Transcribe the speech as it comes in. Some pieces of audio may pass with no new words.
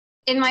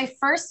In my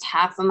first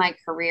half of my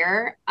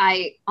career,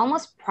 I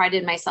almost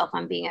prided myself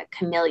on being a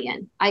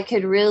chameleon. I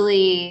could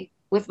really,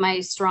 with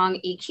my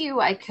strong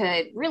EQ, I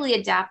could really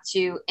adapt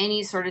to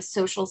any sort of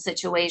social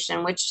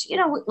situation, which,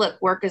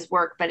 look, work is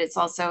work, but it's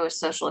also a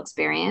social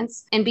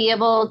experience, and be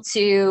able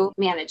to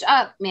manage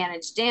up,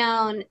 manage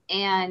down,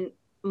 and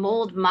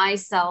mold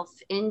myself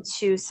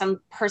into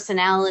some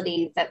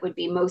personality that would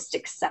be most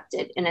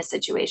accepted in a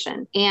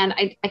situation. And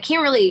I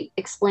can't really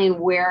explain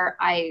where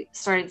I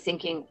started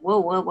thinking,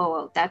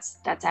 whoa, that's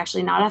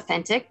actually not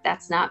authentic.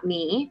 That's not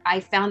me. I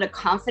found a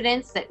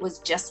confidence that was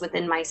just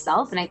within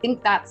myself. And I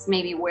think that's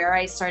maybe where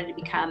I started to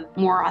become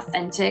more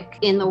authentic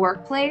in the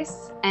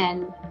workplace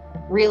and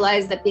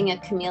realized that being a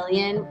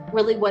chameleon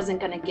really wasn't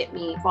going to get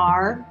me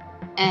far.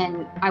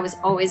 And I was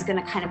always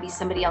going to kind of be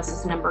somebody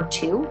else's number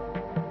two.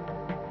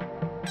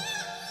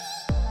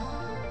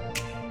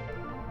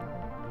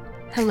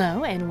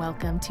 Hello and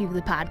welcome to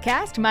the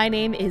podcast. My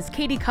name is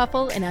Katie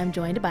Kuffel and I'm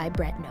joined by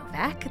Brett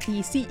Novak,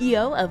 the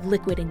CEO of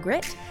Liquid and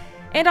Grit.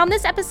 And on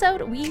this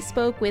episode, we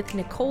spoke with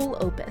Nicole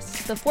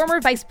Opus, the former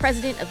vice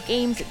president of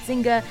games at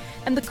Zynga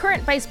and the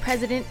current vice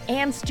president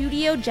and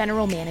studio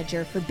general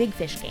manager for Big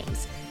Fish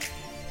Games.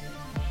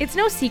 It's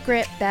no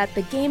secret that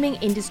the gaming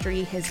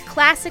industry has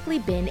classically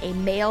been a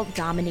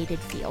male-dominated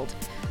field,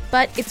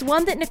 but it's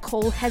one that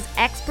Nicole has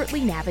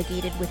expertly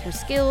navigated with her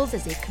skills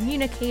as a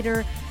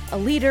communicator, a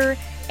leader,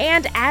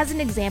 and as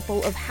an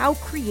example of how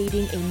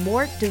creating a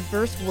more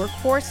diverse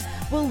workforce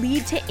will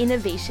lead to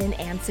innovation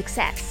and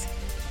success.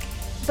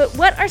 But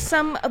what are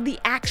some of the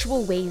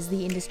actual ways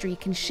the industry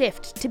can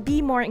shift to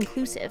be more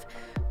inclusive?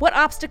 What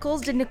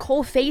obstacles did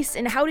Nicole face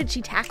and how did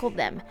she tackle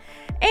them?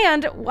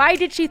 And why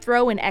did she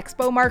throw an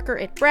expo marker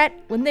at Brett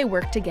when they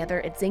worked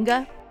together at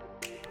Zynga?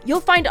 You'll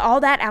find all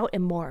that out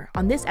and more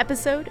on this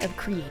episode of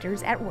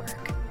Creators at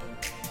Work.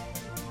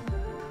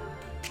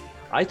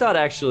 I thought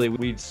actually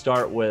we'd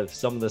start with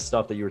some of the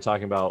stuff that you were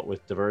talking about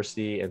with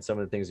diversity and some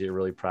of the things that you're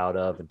really proud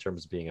of in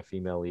terms of being a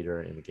female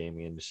leader in the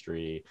gaming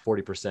industry,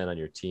 40% on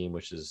your team,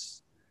 which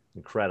is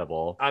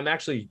incredible. I'm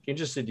actually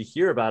interested to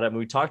hear about it. And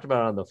we talked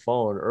about it on the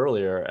phone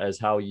earlier as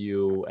how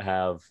you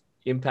have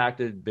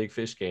impacted Big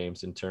Fish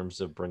Games in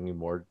terms of bringing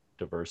more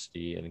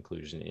diversity and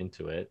inclusion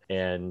into it.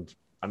 And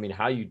I mean,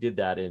 how you did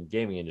that in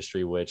gaming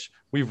industry, which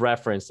we've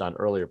referenced on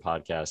earlier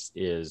podcasts,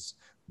 is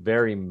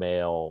very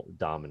male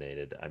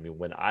dominated. I mean,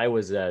 when I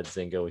was at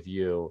Zynga with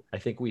you, I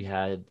think we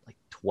had like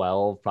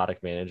 12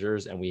 product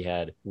managers and we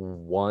had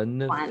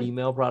one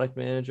female product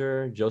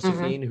manager,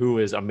 Josephine, who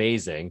is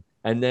amazing.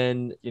 And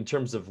then in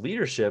terms of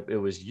leadership, it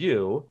was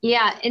you.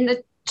 Yeah, in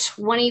the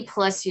 20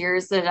 plus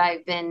years that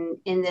I've been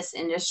in this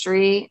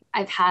industry,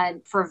 I've had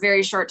for a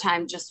very short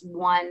time just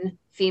one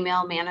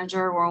female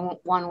manager or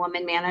one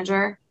woman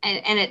manager.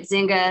 And at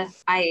Zynga,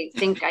 I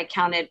think I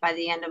counted by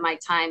the end of my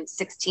time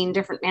 16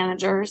 different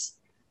managers.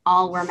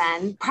 All were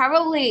men.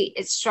 Probably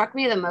it struck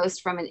me the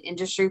most from an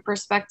industry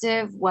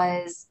perspective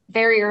was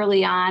very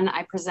early on,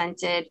 I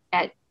presented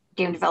at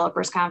Game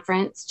Developers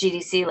Conference,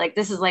 GDC. Like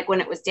this is like when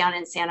it was down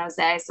in San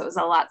Jose. So it was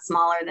a lot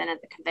smaller than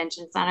at the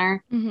convention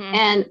center.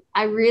 And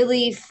I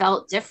really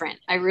felt different.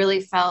 I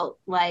really felt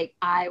like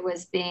I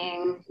was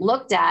being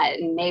looked at,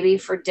 and maybe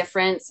for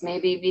difference,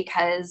 maybe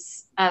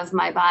because of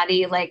my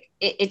body. Like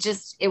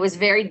it was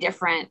very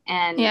different.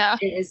 And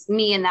It was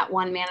me and that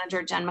one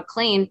manager, Jen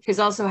McLean, who's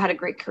also had a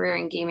great career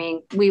in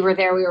gaming. We were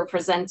there, we were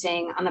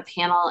presenting on the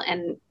panel,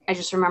 and I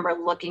just remember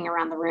looking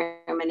around the room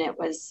and it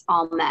was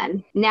all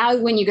men. Now,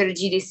 when you go to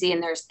GDC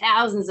and there's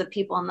thousands of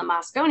people in the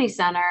Moscone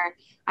Center,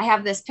 I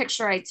have this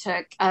picture I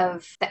took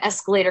of the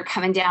escalator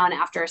coming down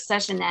after a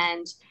session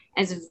end.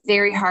 And it's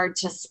very hard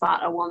to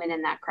spot a woman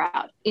in that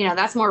crowd. You know,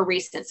 that's more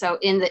recent. So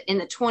in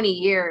the 20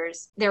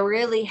 years, there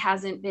really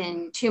hasn't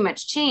been too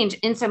much change,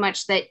 in so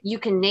much that you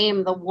can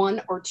name the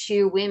one or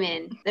two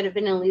women that have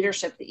been in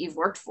leadership that you've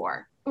worked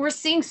for. We're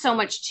seeing so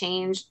much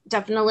change,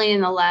 definitely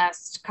in the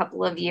last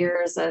couple of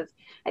years of,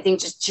 I think,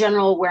 just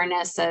general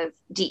awareness of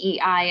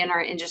DEI in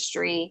our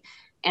industry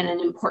and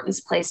an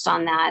importance placed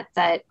on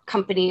that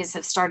companies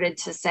have started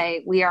to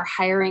say, we are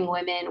hiring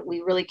women. We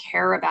really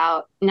care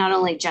about not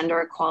only gender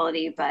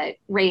equality, but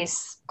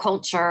race,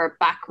 culture,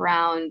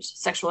 background,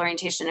 sexual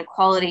orientation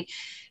equality.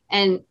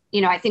 And,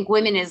 I think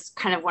women is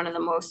kind of one of the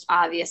most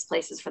obvious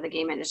places for the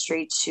game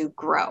industry to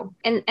grow.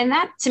 And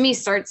that to me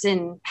starts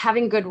in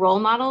having good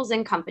role models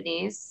in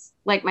companies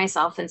like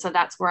myself. And so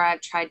that's where I've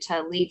tried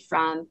to lead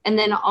from. And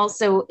then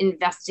also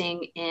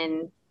investing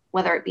in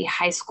whether it be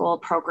high school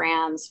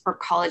programs or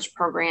college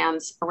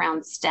programs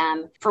around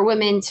STEM for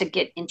women to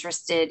get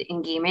interested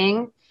in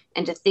gaming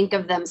and to think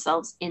of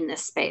themselves in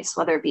this space,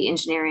 whether it be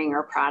engineering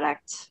or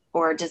product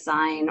or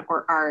design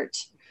or art.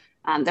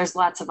 There's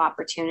lots of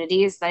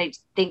opportunities that I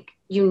think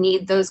you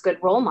need those good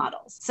role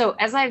models. So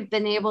as I've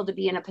been able to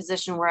be in a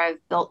position where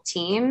I've built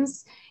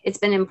teams, it's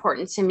been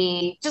important to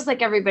me, just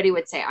like everybody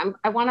would say,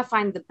 I want to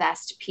find the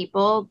best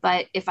people,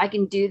 but if I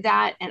can do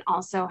that and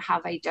also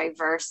have a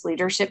diverse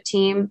leadership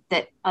team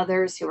that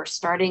others who are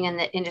starting in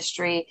the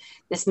industry,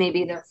 this may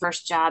be their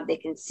first job, they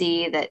can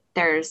see that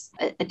there's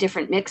a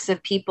different mix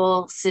of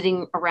people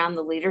sitting around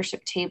the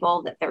leadership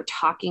table that they're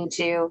talking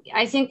to.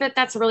 I think that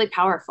that's really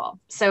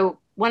powerful. So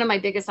one of my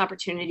biggest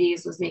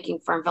opportunities was making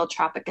Farmville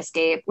Tropic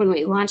Escape. When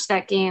we launched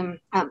that game,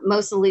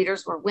 most of the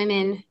leaders were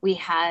women. We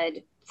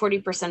had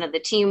 40% of the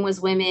team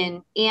was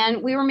women,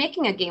 and we were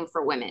making a game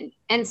for women.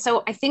 And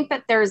so I think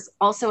that there's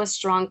also a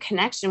strong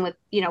connection with,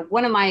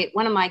 one of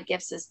my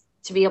gifts is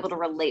to be able to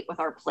relate with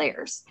our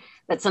players.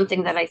 That's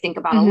something that I think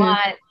about a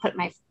lot, put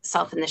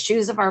myself in the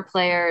shoes of our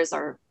players,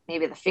 or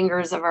maybe the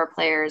fingers of our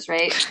players,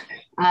 right?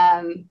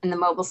 In the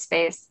mobile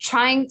space,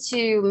 trying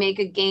to make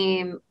a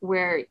game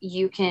where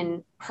you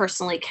can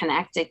personally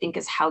connect, I think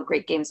is how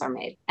great games are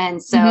made.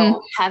 And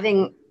so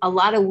having a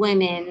lot of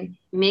women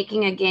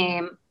making a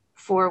game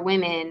for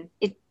women,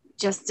 it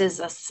just is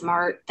a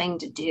smart thing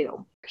to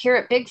do. Here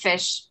at Big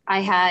Fish,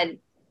 I had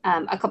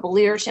a couple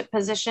leadership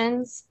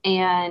positions,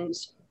 and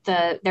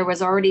there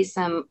was already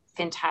some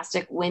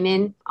fantastic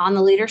women on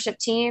the leadership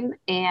team.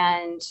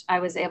 And I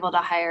was able to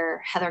hire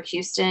Heather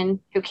Houston,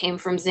 who came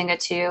from Zynga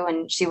too.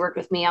 And she worked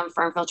with me on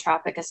Farmville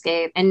Tropic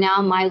Escape. And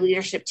now my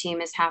leadership team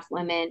is half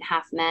women,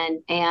 half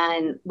men.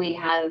 And we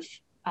have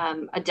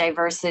a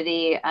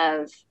diversity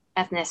of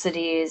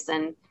ethnicities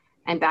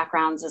and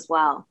backgrounds as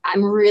well.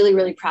 I'm really,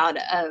 really proud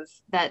of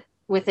that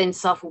within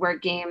self-aware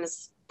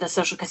games, the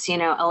social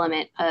casino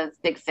element of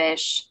Big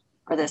Fish,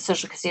 or the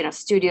social casino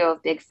studio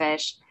of Big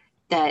Fish,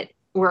 that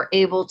we're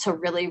able to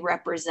really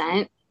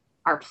represent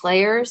our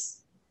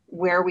players,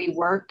 where we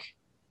work.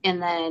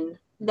 And then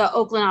the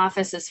Oakland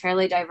office is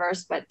fairly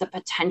diverse, but the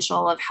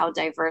potential of how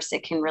diverse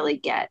it can really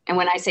get. And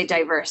when I say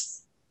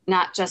diverse,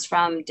 not just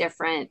from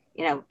different,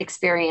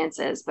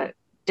 experiences, but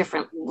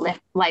different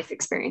life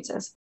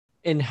experiences.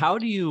 And how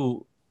do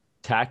you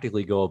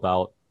tactically go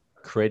about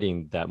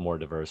creating that more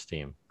diverse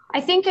team? I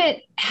think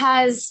it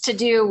has to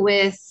do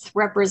with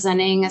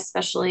representing,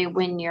 especially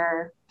when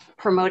you're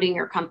promoting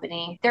your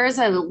company. There is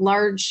a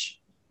large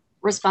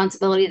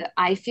responsibility that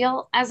I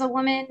feel as a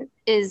woman,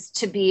 is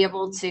to be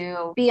able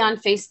to be on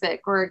Facebook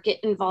or get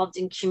involved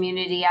in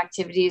community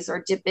activities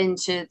or dip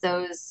into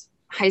those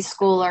high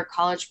school or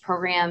college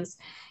programs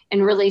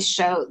and really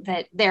show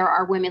that there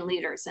are women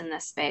leaders in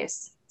this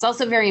space. It's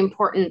also very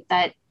important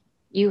that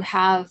you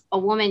have a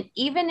woman,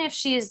 even if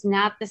she is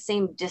not the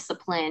same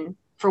discipline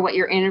for what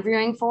you're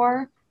interviewing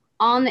for,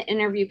 on the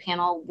interview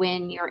panel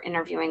when you're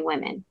interviewing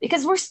women,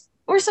 because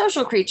we're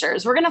social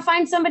creatures. We're going to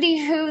find somebody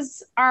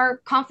who's our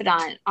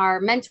confidant,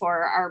 our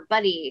mentor, our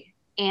buddy.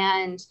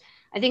 And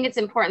I think it's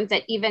important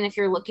that even if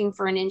you're looking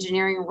for an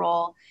engineering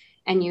role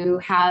and you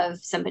have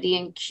somebody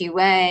in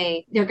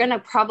QA, they're going to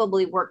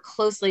probably work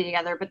closely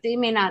together, but they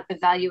may not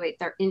evaluate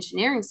their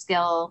engineering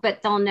skill,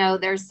 but they'll know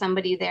there's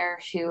somebody there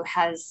who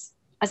has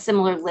a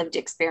similar lived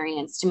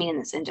experience to me in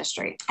this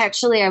industry.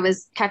 Actually, I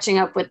was catching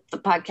up with the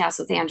podcast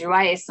with Andrew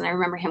Weiss, and I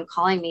remember him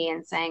calling me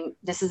and saying,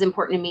 this is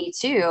important to me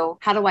too.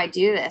 How do I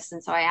do this?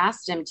 And so I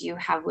asked him, do you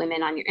have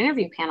women on your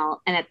interview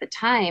panel? And at the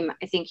time,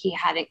 I think he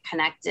hadn't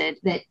connected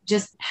that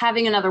just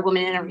having another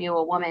woman interview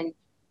a woman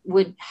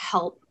would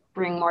help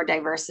bring more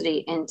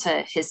diversity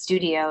into his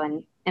studio.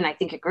 And I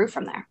think it grew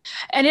from there.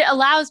 And it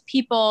allows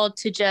people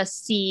to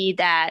just see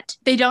that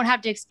they don't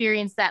have to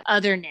experience that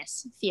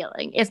otherness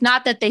feeling. It's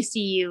not that they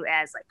see you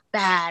as like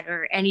bad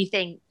or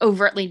anything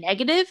overtly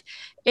negative.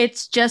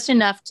 It's just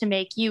enough to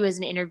make you as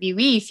an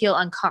interviewee feel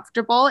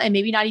uncomfortable and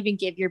maybe not even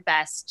give your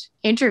best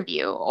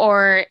interview,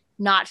 or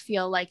not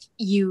feel like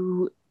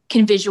you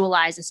can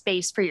visualize a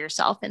space for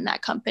yourself in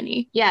that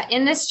company. Yeah.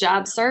 In this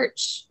job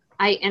search,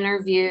 I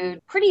interviewed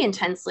pretty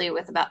intensely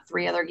with about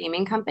 3 other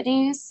gaming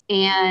companies,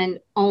 and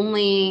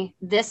only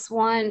this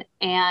one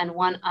and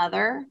one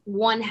other.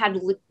 One had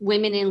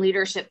women in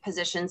leadership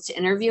positions to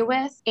interview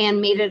with,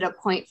 and made it a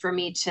point for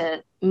me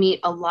to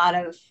meet a lot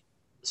of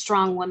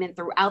strong women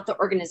throughout the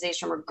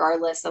organization,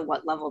 regardless of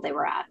what level they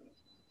were at.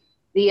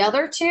 The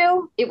other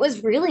 2, it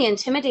was really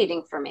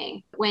intimidating for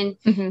me when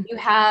you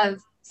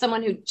have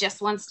someone who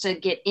just wants to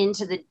get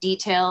into the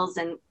details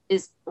and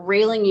is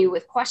railing you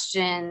with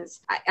questions.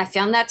 I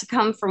found that to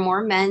come from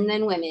more men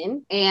than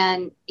women.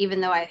 And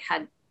even though I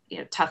had,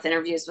 tough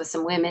interviews with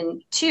some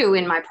women too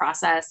in my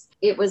process,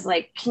 it was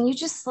like, can you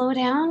just slow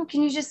down?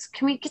 Can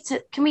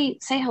we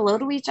say hello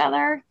to each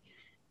other?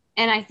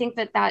 And I think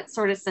that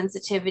sort of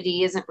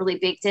sensitivity isn't really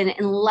baked in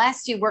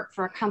unless you work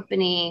for a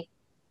company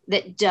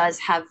that does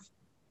have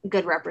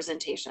good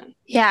representation.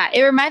 Yeah,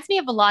 it reminds me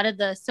of a lot of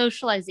the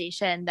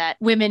socialization that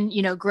women,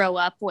 grow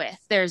up with.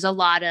 There's a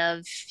lot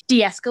of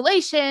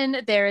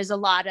de-escalation. There is a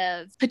lot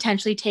of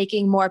potentially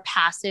taking more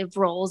passive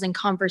roles in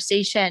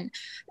conversation.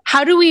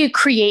 How do we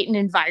create an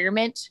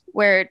environment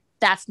where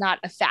that's not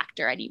a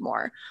factor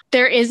anymore?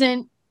 There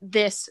isn't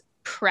this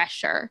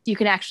pressure. You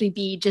can actually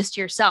be just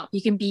yourself.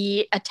 You can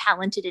be a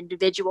talented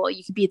individual.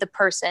 You can be the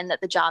person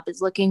that the job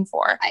is looking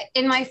for.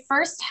 In my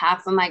first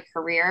half of my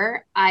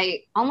career,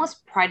 I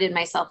almost prided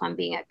myself on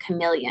being a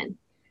chameleon.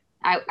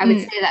 I would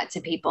say that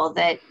to people,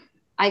 that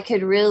I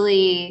could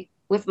really,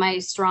 with my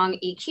strong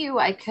EQ,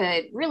 I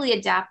could really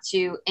adapt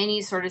to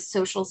any sort of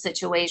social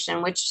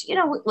situation, which,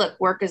 look,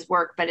 work is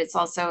work, but it's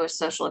also a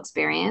social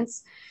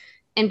experience,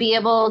 and be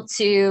able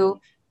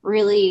to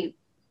really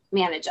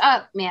manage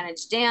up,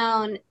 manage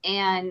down,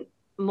 and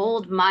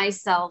mold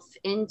myself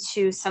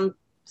into some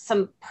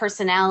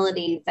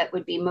personality that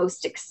would be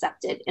most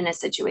accepted in a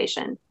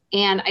situation.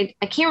 And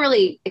I can't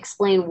really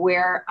explain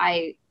where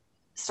I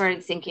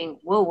started thinking,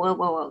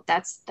 whoa,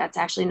 that's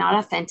actually not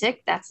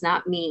authentic. That's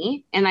not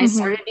me. And I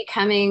started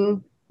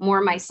becoming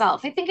more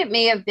myself. I think it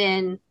may have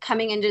been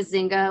coming into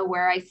Zynga,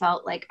 where I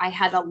felt like I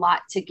had a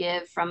lot to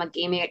give from a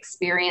gaming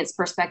experience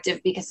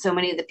perspective, because so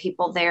many of the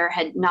people there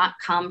had not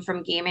come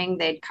from gaming.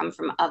 They'd come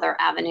from other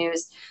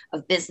avenues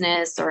of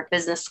business or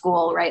business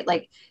school, right?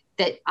 Like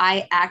that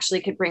I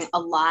actually could bring a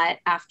lot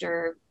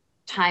after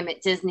time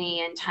at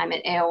Disney and time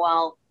at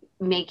AOL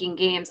making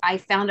games. I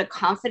found a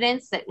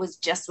confidence that was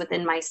just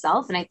within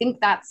myself. And I think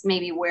that's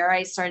maybe where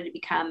I started to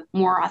become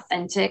more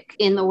authentic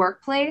in the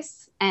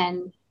workplace,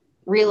 and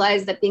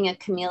realized that being a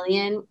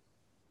chameleon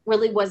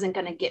really wasn't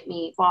going to get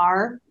me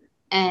far.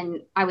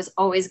 And I was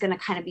always going to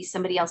kind of be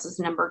somebody else's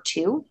number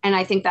two. And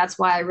I think that's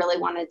why I really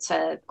wanted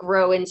to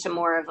grow into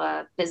more of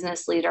a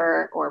business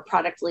leader or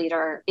product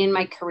leader in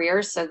my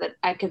career, so that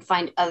I could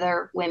find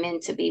other women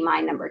to be my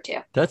number two.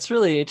 That's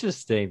really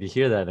interesting to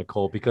hear that,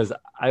 Nicole, because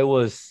I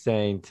was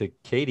saying to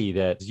Katie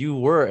that you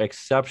were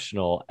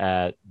exceptional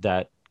at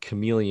that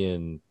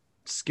chameleon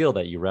skill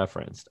that you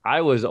referenced.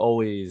 I was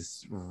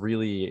always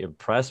really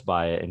impressed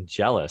by it and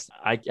jealous.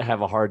 I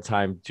have a hard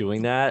time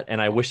doing that, and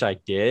I wish I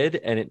did.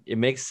 And it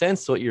makes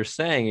sense. What you're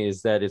saying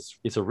is that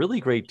it's a really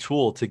great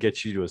tool to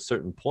get you to a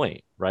certain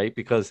point, right?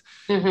 Because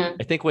I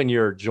think when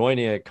you're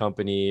joining a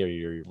company or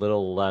you're a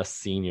little less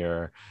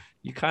senior,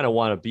 you kind of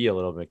want to be a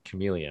little bit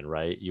chameleon,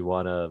 right? You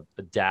want to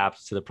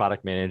adapt to the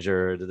product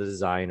manager, to the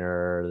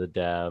designer, the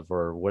dev,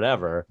 or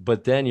whatever.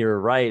 But then you're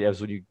right, as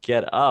when you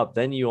get up,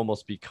 then you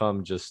almost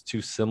become just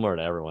too similar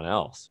to everyone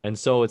else. And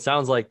so it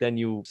sounds like then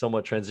you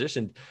somewhat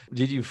transitioned.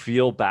 Did you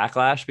feel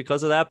backlash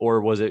because of that?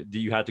 Or was it,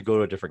 do you have to go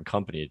to a different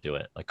company to do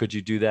it? Like, could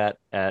you do that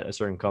at a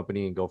certain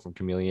company and go from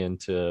chameleon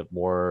to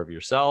more of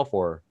yourself?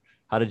 Or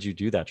how did you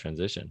do that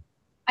transition?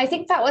 I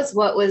think that was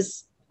what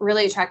was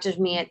really attractive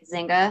to me at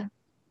Zynga.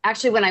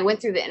 Actually, when I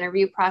went through the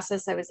interview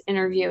process, I was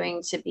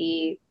interviewing to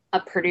be a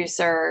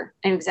producer,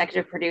 an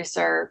executive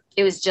producer.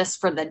 It was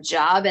just for the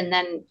job. And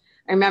then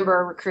I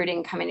remember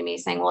recruiting coming to me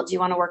saying, well, do you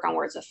want to work on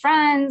Words with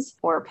Friends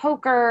or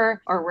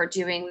poker? Or we're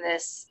doing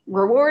this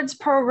rewards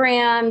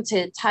program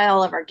to tie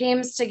all of our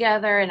games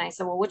together. And I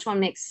said, well, which one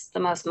makes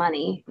the most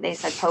money? They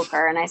said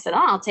poker. And I said,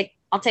 oh,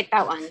 I'll take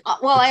that one.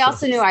 Well, I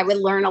also knew I would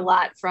learn a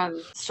lot from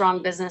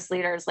strong business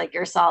leaders like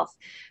yourself.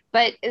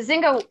 But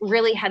Zynga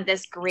really had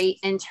this great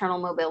internal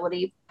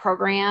mobility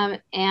program.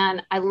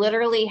 And I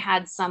literally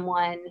had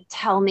someone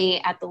tell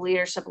me at the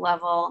leadership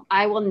level,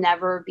 I will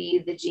never be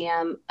the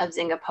GM of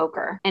Zynga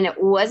Poker. And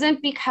it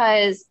wasn't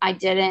because I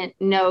didn't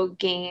know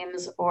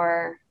games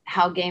or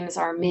how games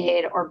are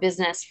made, or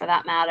business for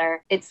that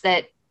matter. It's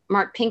that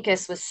Mark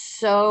Pincus was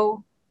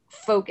so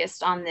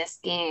focused on this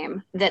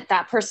game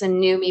that person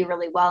knew me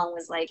really well and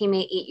was like, he may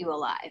eat you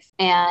alive.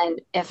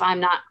 And if I'm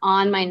not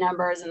on my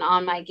numbers and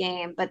on my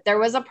game, but there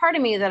was a part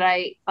of me that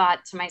I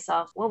thought to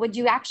myself, well, would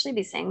you actually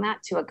be saying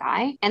that to a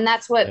guy? And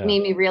that's what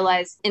made me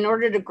realize, in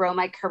order to grow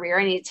my career,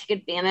 I need to take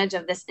advantage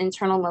of this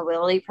internal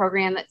mobility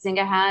program that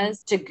Zynga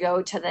has to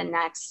go to the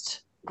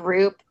next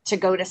group, to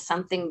go to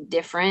something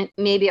different,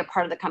 maybe a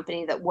part of the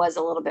company that was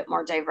a little bit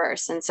more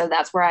diverse. And so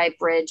that's where I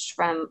bridged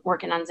from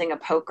working on Zynga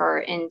Poker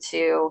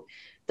into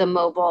the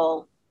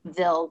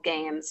Mobileville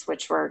games,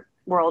 which were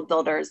world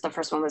builders. The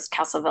first one was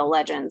Castleville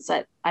Legends,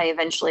 that I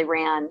eventually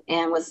ran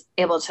and was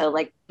able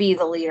to be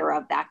the leader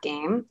of that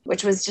game,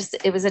 which was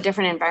it was a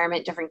different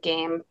environment, different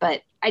game.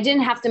 But I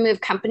didn't have to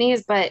move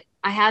companies, but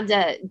I had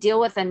to deal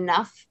with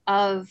enough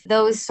of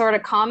those sort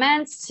of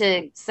comments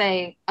to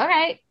say,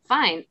 okay,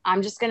 fine,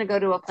 I'm just going to go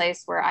to a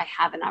place where I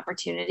have an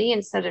opportunity,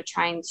 instead of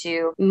trying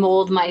to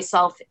mold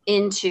myself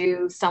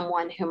into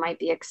someone who might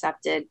be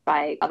accepted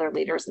by other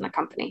leaders in the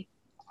company.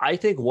 I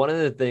think one of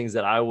the things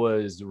that I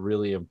was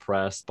really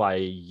impressed by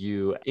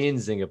you in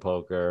Zynga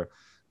Poker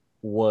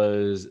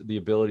was the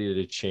ability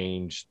to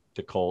change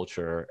the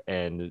culture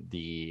and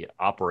the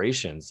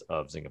operations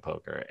of Zynga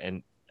Poker.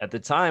 And at the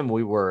time,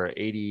 we were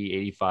 80,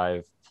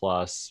 85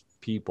 plus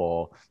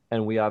people,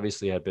 and we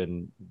obviously had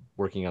been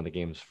working on the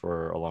games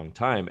for a long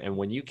time. And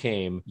when you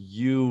came,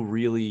 you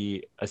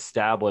really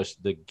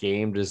established the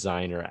game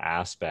designer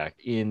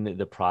aspect in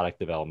the product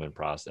development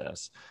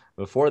process.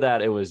 Before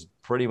that, it was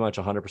pretty much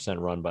 100%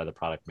 run by the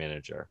product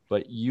manager,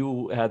 but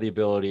you had the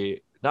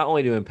ability not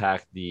only to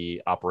impact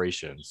the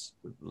operations,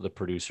 the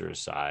producer's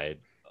side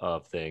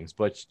of things,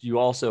 but you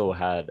also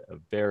had a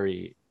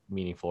very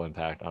meaningful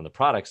impact on the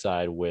product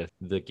side with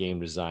the game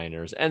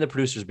designers and the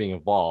producers being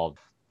involved.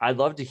 I'd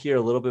love to hear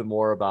a little bit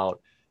more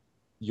about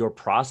your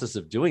process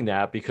of doing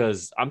that,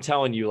 because I'm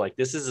telling you, like,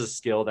 this is a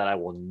skill that I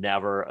will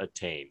never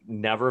attain,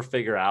 never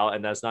figure out.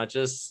 And that's not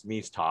just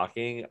me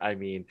talking. I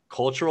mean,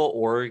 cultural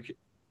org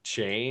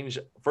change,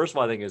 first of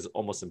all, I think is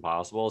almost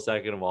impossible.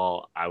 Second of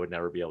all, I would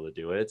never be able to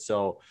do it.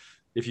 So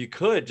if you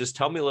could just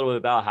tell me a little bit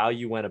about how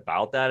you went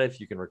about that,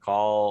 if you can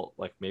recall,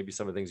 like maybe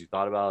some of the things you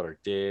thought about or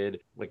did,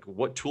 like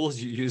what tools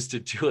you used to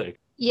do it.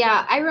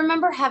 Yeah, I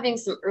remember having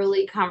some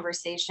early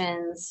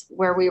conversations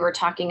where we were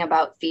talking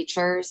about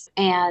features,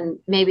 and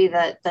maybe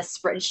the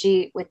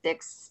spreadsheet with the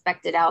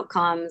expected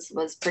outcomes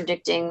was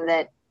predicting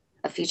that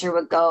a feature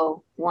would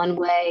go one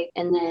way.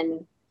 And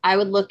then I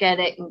would look at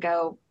it and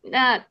go,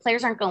 nah,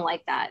 players aren't going to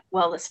like that.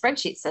 Well, the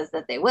spreadsheet says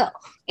that they will.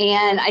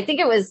 And I think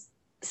it was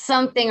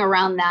something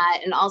around that,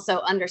 and also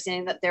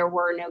understanding that there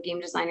were no game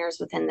designers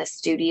within the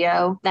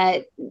studio,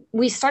 that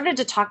we started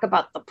to talk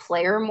about the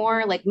player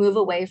more, like move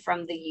away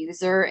from the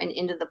user and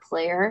into the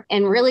player.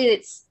 And really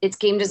it's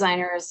game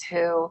designers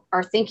who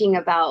are thinking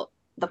about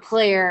the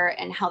player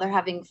and how they're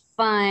having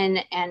fun.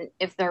 And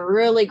if they're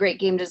really great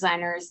game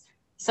designers,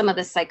 some of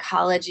the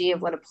psychology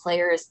of what a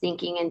player is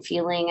thinking and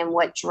feeling and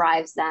what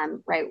drives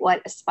them, right?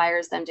 What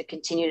aspires them to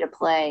continue to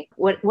play?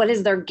 What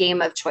is their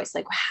game of choice?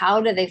 Like,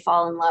 how do they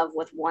fall in love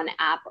with one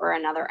app or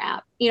another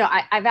app? You know,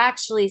 I've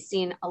actually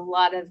seen a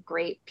lot of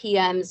great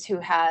PMs who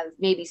have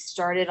maybe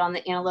started on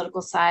the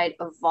analytical side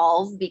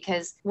evolve,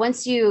 because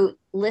once you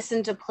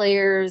listen to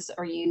players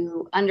or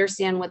you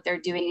understand what they're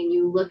doing and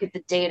you look at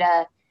the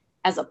data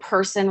as a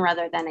person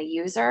rather than a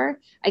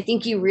user, I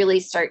think you really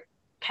start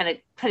kind of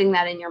putting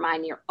that in your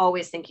mind. You're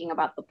always thinking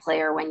about the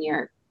player when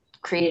you're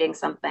creating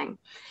something.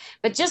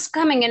 But just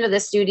coming into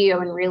the studio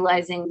and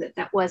realizing that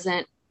that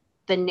wasn't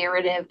the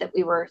narrative that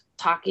we were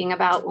talking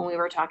about when we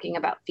were talking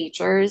about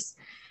features,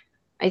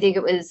 I think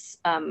it was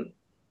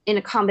in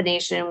a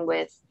combination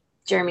with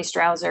Jeremy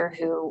Strouser,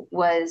 who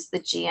was the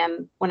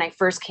GM when I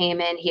first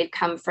came in. He had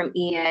come from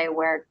EA,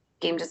 where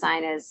game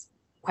design is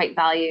quite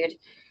valued.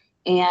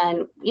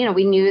 And, you know,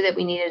 we knew that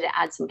we needed to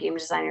add some game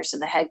designers to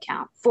the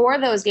headcount. For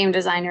those game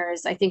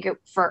designers, I think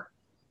for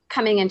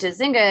coming into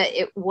Zynga,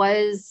 it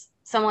was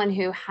someone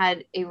who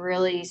had a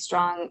really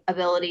strong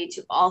ability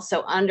to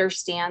also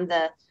understand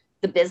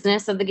the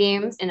business of the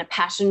games and a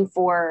passion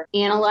for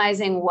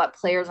analyzing what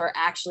players are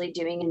actually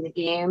doing in the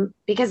game.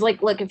 Because,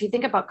 like, look, if you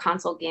think about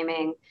console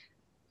gaming,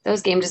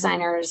 those game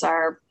designers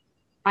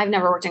I've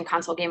never worked in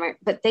console gaming,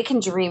 but they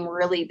can dream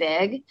really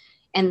big.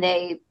 And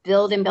they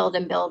build and build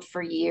and build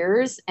for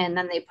years. And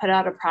then they put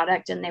out a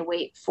product and they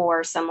wait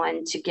for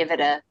someone to give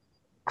it a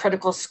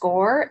critical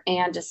score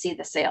and to see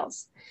the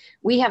sales.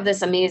 We have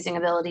this amazing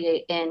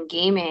ability in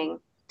gaming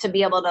to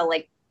be able to,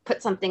 like,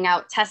 put something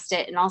out, test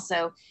it, and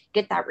also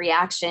get that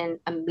reaction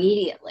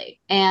immediately.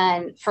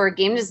 And for a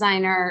game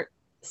designer,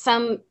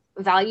 some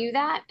value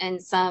that and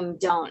some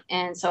don't.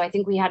 And so I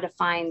think we had to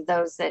find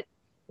those that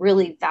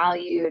really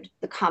valued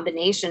the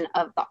combination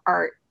of the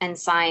art and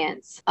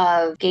science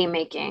of game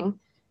making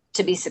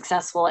to be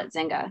successful at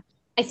Zynga.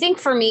 I think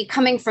for me,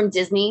 coming from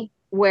Disney,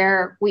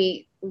 where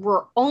we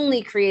were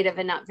only creative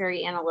and not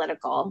very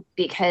analytical,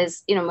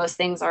 because, you know, most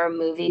things are a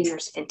movie.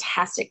 There's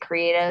fantastic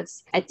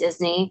creatives at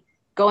Disney.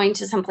 Going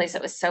to some place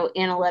that was so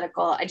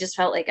analytical, I just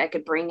felt like I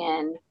could bring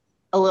in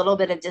a little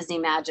bit of Disney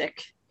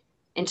magic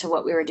into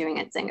what we were doing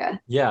at Zynga.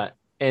 Yeah.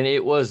 And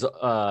it was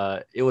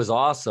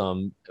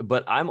awesome,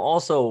 but I'm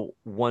also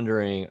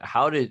wondering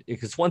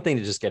because it's one thing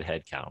to just get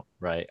head count,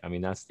 right? I mean,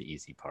 that's the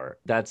easy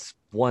part. That's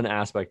one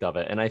aspect of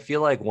it. And I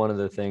feel like one of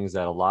the things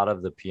that a lot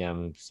of the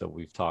PMs that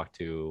we've talked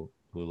to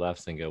who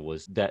left Zynga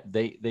was that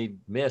they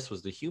missed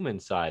was the human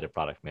side of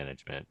product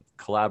management,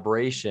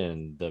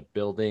 collaboration, the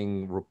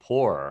building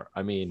rapport.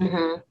 I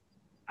mean,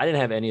 I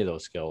didn't have any of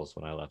those skills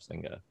when I left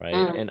Zynga, right?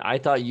 And I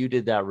thought you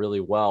did that really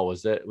well.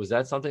 Was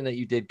that something that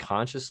you did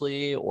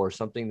consciously, or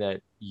something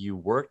that you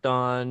worked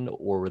on,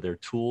 or were there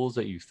tools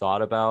that you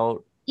thought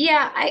about?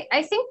 Yeah,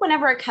 I think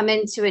whenever I come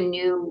into a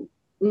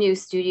new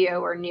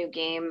studio or new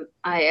game,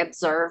 I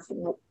observe,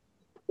 well,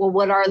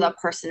 what are the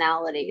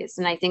personalities?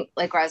 And I think,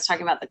 like where I was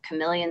talking about the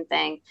chameleon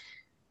thing,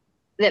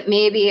 that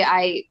maybe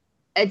I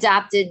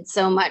adapted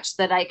so much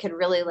that I could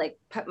really, like,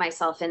 put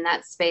myself in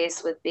that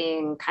space with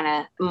being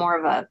kind of more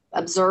of a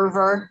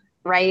observer,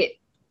 right?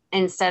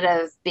 Instead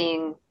of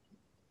being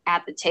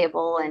at the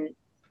table. And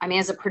I mean,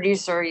 as a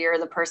producer, you're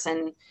the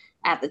person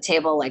at the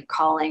table, like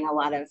calling a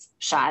lot of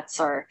shots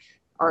or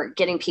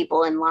getting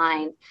people in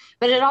line.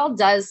 But it all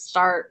does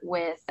start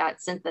with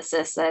that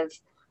synthesis of,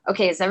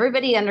 okay, does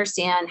everybody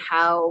understand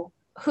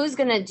who's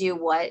going to do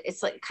what?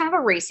 It's like kind of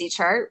a racy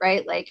chart,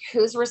 right? Like,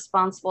 who's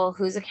responsible,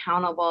 who's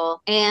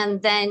accountable,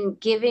 and then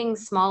giving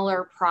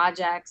smaller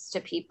projects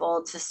to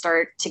people to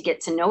start to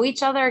get to know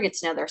each other, get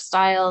to know their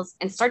styles,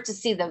 and start to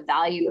see the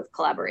value of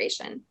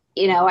collaboration.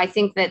 You know, I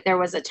think that there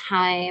was a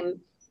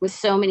time with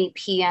so many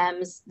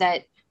PMs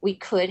that we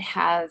could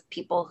have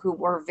people who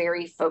were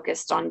very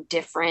focused on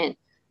different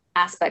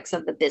aspects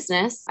of the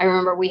business. I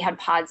remember we had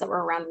pods that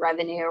were around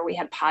revenue, or we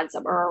had pods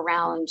that were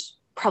around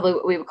probably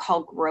what we would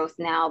call growth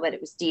now, but it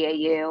was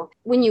DAU.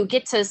 When you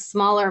get to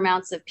smaller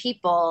amounts of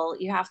people,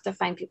 you have to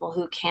find people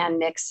who can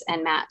mix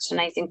and match. And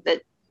I think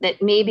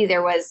that maybe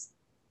there was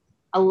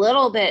a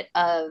little bit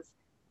of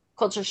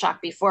culture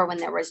shock before when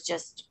there was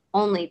just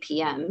only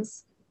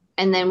PMs.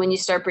 And then when you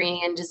start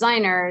bringing in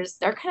designers,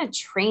 they're kind of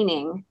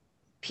training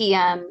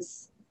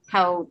PMs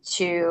how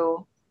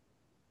to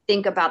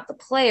think about the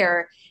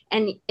player.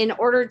 And in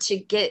order to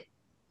get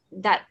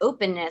that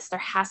openness, there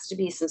has to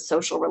be some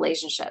social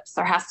relationships.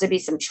 There has to be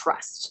some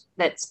trust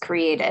that's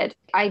created.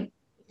 I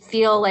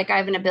feel like I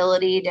have an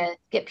ability to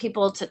get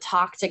people to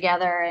talk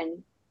together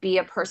and be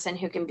a person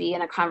who can be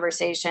in a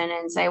conversation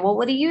and say, well,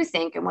 what do you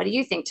think? And what do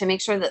you think, to make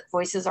sure that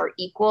voices are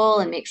equal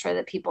and make sure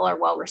that people are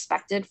well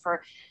respected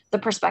for the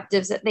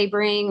perspectives that they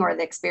bring or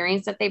the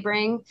experience that they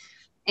bring.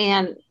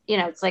 And,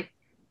 it's like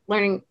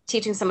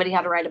teaching somebody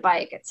how to ride a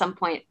bike. At some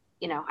point,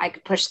 I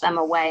could push them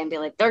away and be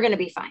like, they're going to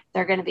be fine.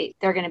 They're going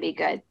to be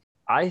good.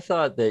 I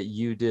thought that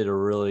you did a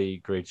really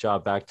great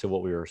job, back to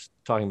what we were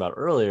talking about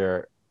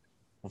earlier.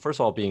 Well, first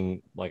of all,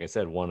 being, like I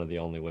said, one of the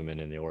only women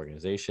in the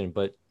organization,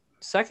 but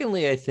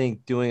secondly, I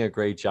think doing a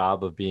great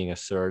job of being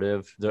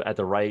assertive at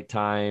the right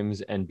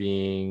times and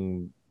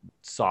being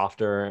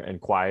softer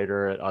and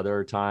quieter at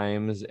other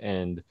times,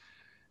 and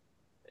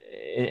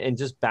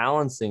just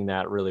balancing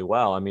that really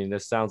well. I mean,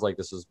 this sounds like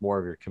this was more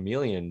of your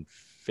chameleon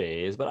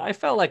phase, but I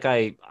felt like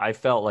I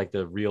felt like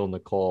the real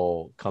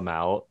Nicole come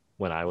out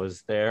when I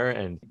was there.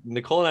 And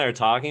Nicole and I are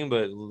talking,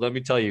 but let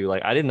me tell you,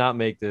 like, I did not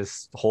make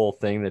this whole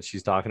thing that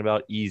she's talking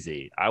about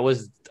easy. I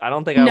wasn't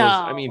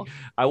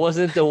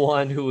the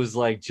one who was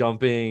like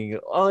jumping,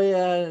 oh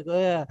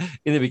yeah,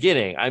 in the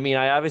beginning. I mean,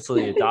 I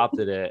obviously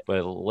adopted it,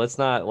 but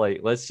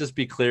let's just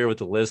be clear with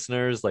the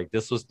listeners. Like,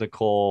 this was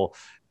Nicole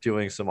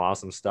doing some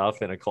awesome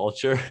stuff in a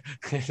culture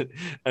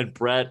and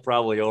Brett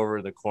probably over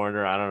in the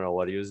corner. I don't know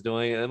what he was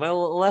doing. And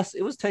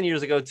it was 10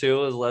 years ago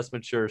too. It was less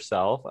mature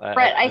self.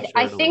 Brett,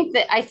 I think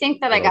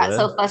that I got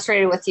so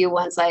frustrated with you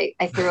once I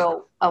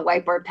threw a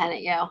whiteboard pen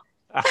at you.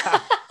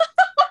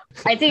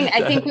 I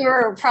think we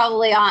were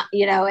probably on,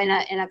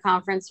 in a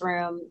conference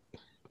room.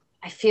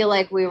 I feel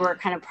like we were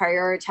kind of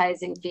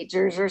prioritizing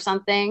features or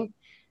something.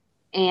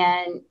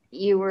 And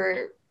you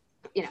were,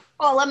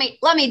 oh, let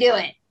me do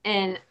it.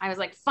 And I was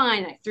like,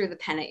 fine. I threw the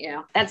pen at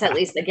you. That's at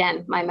least,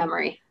 again, my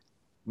memory.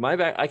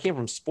 I came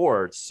from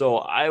sports. So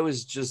I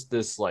was just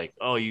this like,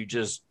 oh,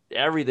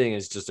 everything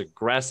is just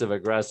aggressive.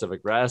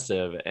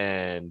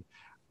 And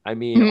I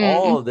mean,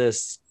 all of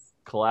this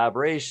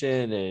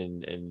collaboration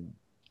and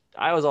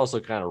I was also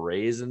kind of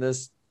raised in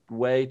this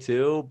way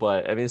too,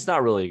 but I mean, it's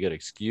not really a good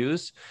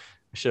excuse.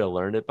 I should have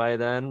learned it by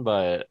then.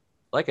 But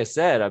like I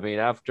said, I mean,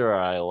 after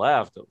I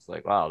left, it was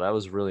like, wow, that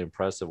was really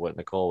impressive what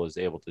Nicole was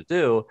able to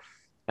do.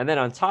 And then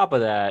on top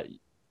of that,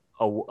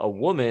 a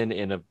woman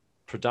in a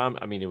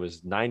predominant, I mean, it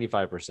was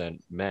 95%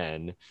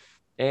 men.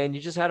 And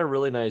you just had a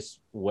really nice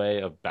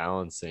way of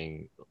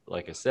balancing,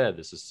 like I said,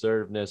 this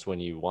assertiveness when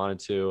you wanted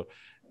to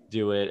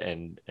do it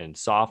and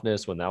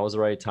softness when that was the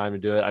right time to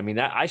do it. I mean,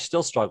 I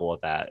still struggle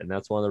with that. And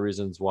that's one of the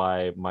reasons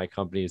why my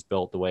company is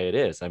built the way it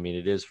is. I mean,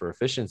 it is for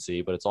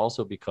efficiency, but it's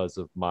also because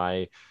of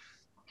my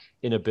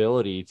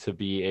inability to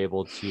be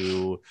able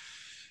to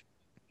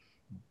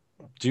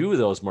do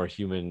those more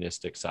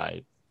humanistic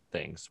side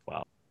things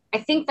well. I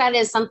think that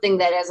is something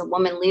that as a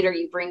woman leader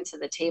you bring to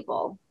the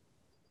table,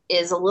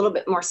 is a little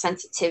bit more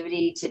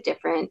sensitivity to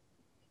different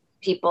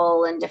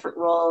people and different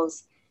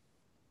roles.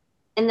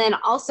 And then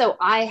also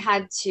I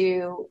had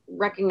to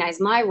recognize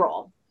my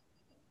role.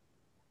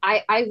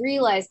 I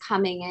realized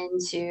coming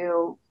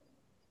into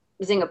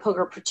Zynga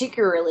Poker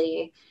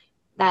particularly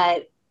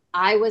that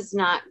I was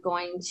not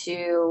going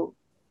to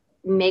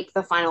make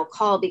the final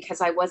call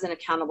because I wasn't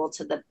accountable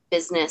to the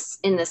business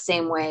in the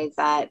same way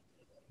that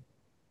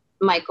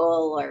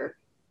Michael or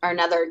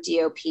another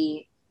DOP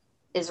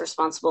is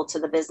responsible to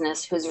the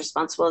business, who's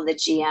responsible to the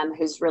GM,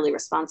 who's really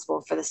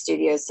responsible for the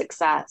studio's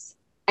success.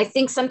 I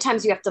think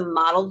sometimes you have to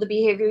model the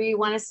behavior you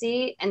want to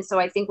see. And so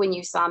I think when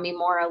you saw me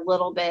more a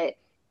little bit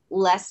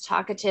less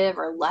talkative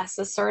or less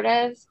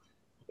assertive,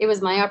 it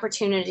was my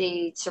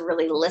opportunity to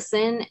really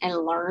listen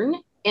and learn.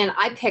 And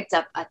I picked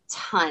up a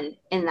ton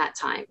in that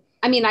time.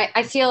 I mean,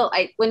 I feel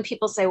when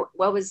people say,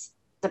 what was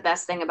the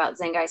best thing about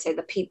Zynga? I say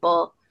the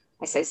people,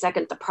 I say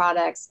second, the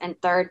products,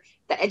 and third,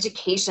 the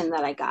education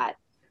that I got,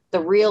 the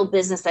real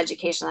business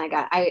education I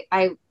got.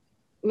 I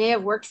may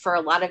have worked for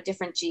a lot of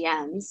different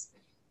GMs,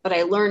 but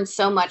I learned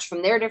so much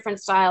from their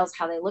different styles,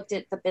 how they looked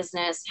at the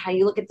business, how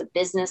you look at the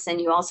business, and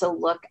you also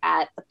look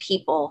at the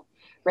people,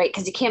 right?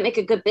 Because you can't make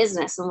a good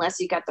business unless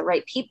you got the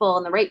right people,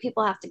 and the right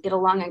people have to get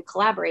along and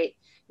collaborate,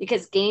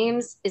 because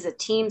games is a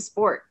team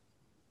sport.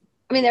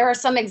 I mean, there are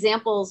some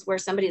examples where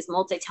somebody is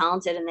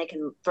multi-talented and they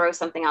can throw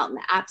something out in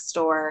the app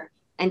store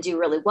and do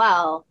really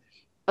well,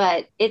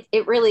 but it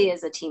really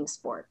is a team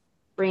sport,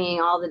 bringing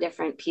all the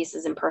different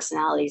pieces and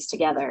personalities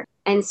together.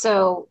 And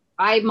so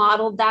I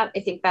modeled that.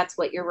 I think that's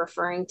what you're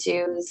referring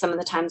to, some of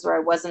the times where I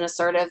wasn't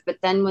assertive. But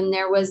then when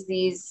there was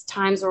these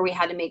times where we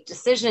had to make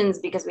decisions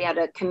because we had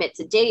to commit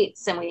to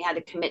dates and we had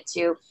to commit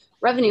to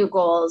revenue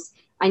goals,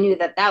 I knew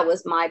that that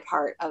was my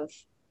part of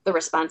the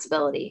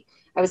responsibility.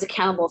 I was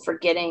accountable for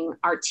getting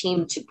our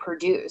team to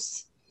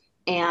produce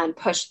and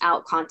push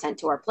out content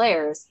to our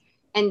players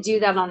and do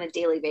that on a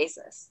daily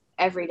basis.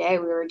 Every day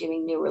we were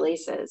doing new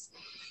releases.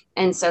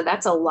 And so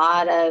that's a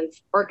lot of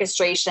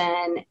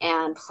orchestration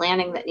and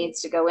planning that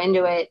needs to go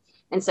into it.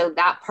 And so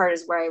that part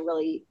is where I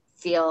really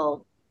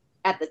feel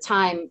at the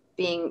time,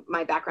 being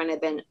my background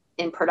had been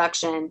in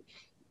production,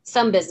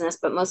 some business,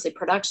 but mostly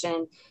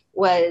production,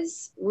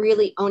 was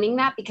really owning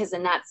that, because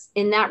in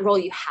that role,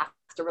 you have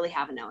to really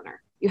have an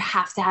owner. You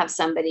have to have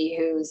somebody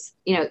who's,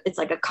 it's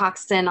like a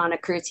coxswain on a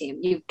crew team.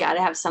 You've got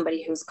to have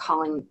somebody who's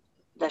calling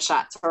the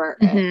shots, or,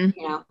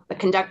 the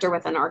conductor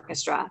with an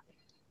orchestra.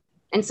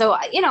 And so,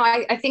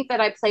 I think that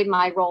I played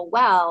my role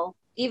well,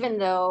 even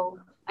though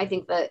I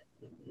think that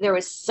there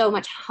was so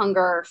much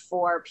hunger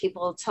for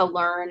people to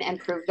learn and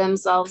prove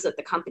themselves at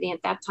the company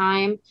at that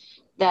time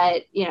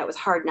that, it was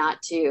hard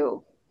not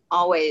to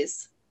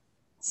always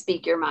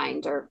speak your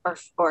mind or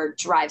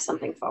drive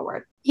something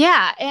forward.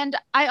 Yeah. And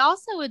I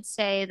also would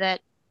say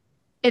that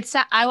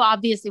I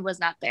obviously was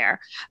not there,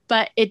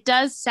 but it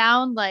does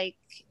sound like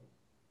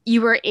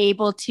you were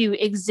able to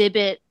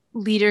exhibit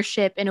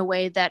leadership in a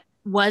way that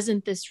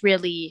wasn't this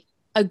really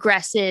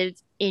aggressive,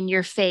 in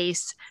your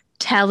face,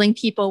 telling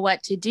people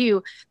what to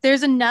do.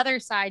 There's another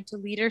side to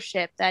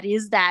leadership that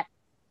is that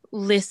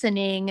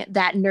listening,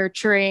 that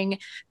nurturing,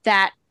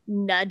 that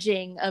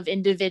nudging of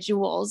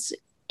individuals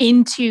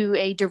into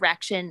a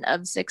direction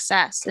of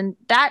success. And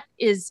that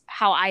is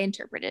how I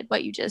interpreted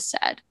what you just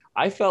said.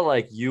 I felt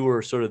like you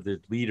were sort of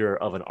the leader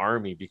of an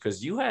army,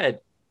 because you had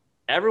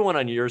everyone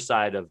on your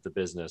side of the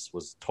business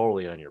was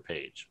totally on your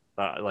page,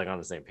 like on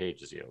the same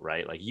page as you,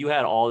 right? Like you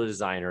had all the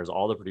designers,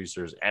 all the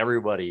producers,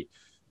 everybody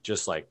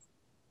just like,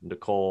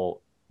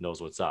 Nicole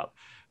knows what's up.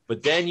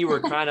 But then you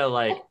were kind of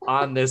like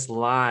on this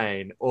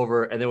line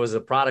over, and there was a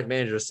product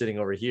manager sitting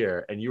over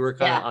here, and you were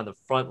kind of on the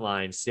front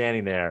line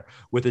standing there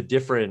with a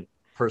different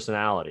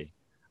personality,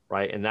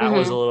 right? And that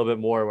was a little bit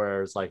more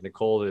where it's like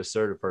Nicole, the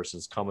assertive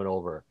person's coming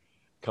over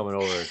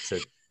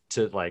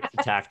to like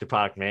attack the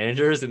product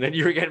managers, and then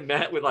you were getting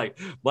met with like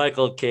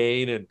Michael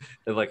Caine and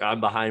like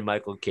I'm behind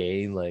Michael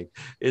Caine. Like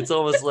it's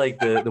almost like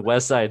the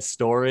West Side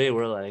Story.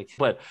 We're like,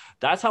 but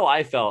that's how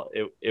I felt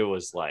it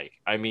was like.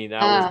 I mean,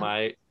 that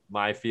was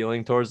my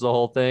feeling towards the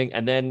whole thing.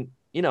 And then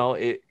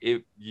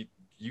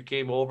you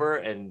came over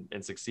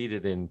and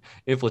succeeded in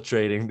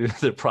infiltrating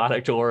the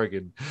product org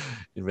in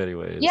many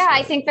ways. Yeah,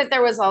 I think that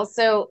there was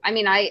also,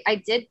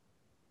 I did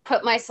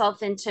put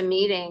myself into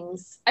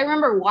meetings. I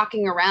remember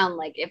walking around,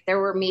 like if there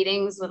were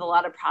meetings with a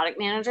lot of product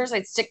managers,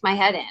 I'd stick my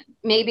head in.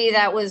 Maybe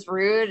that was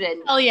rude.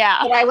 And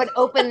but I would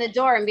open the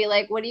door and be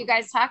like, what are you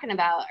guys talking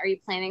about? Are you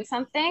planning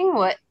something?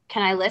 What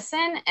can I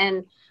listen?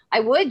 And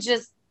I would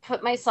just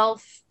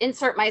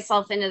insert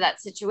myself into that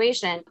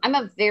situation.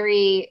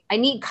 I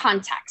need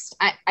context.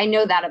 I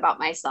know that about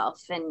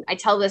myself. And I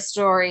tell this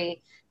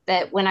story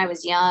that when I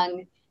was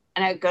young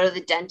and I would go to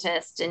the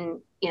dentist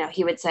and,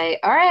 he would say,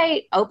 all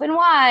right, open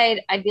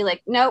wide. I'd be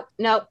like, nope.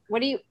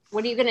 What are you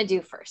going to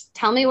do first?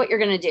 Tell me what you're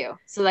going to do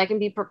so that I can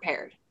be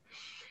prepared.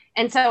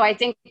 And so I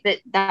think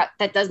that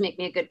does make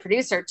me a good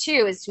producer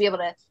too, is to be able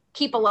to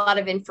keep a lot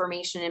of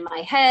information in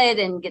my head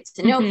and get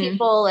to know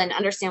people and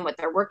understand what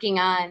they're working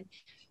on.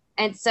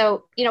 And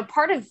so,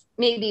 part of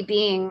maybe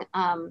being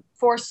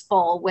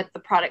forceful with the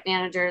product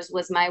managers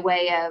was my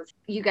way of,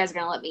 you guys are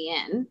going to let me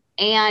in.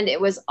 And it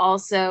was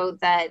also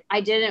that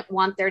I didn't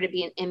want there to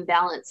be an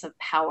imbalance of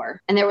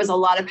power. And there was a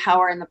lot of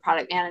power in the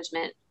product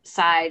management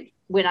side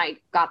when I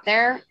got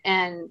there.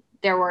 And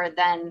there were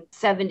then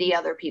 70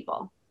 other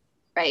people,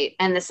 right?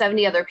 And the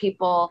 70 other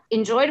people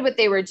enjoyed what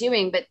they were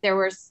doing, but there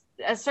was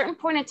a certain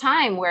point of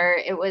time where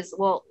it was,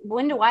 well,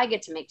 when do I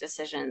get to make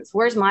decisions?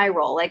 Where's my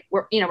role? Like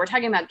we're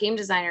talking about game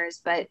designers,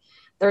 but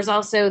there's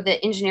also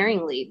the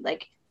engineering lead.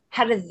 Like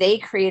how do they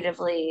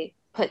creatively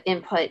put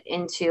input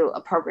into a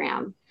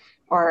program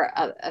or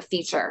a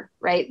feature,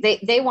 right?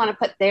 They want to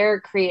put their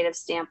creative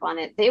stamp on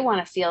it. They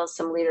want to feel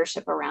some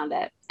leadership around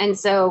it. And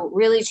so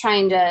really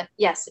trying to,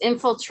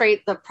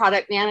 infiltrate the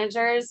product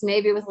managers,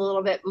 maybe with a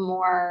little bit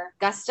more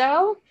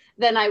gusto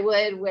than I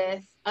would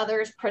with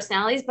others'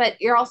 personalities, but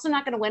you're also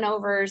not going to win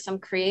over some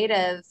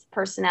creative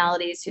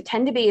personalities who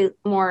tend to be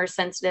more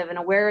sensitive and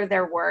aware of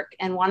their work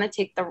and want to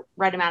take the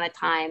right amount of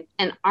time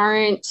and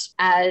aren't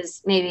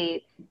as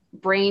maybe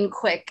brain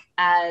quick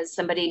as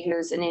somebody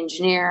who's an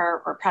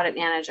engineer or product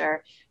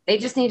manager. They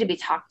just need to be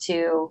talked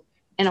to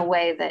in a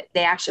way that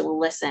they actually will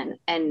listen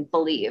and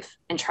believe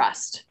and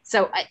trust.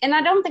 So, and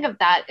I don't think of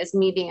that as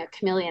me being a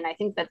chameleon. I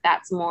think that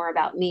that's more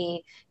about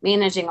me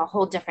managing a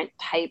whole different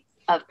type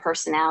of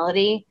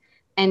personality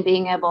and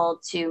being able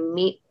to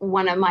meet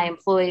one of my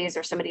employees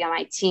or somebody on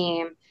my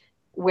team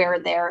where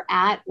they're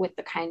at with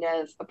the kind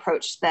of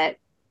approach that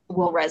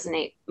will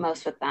resonate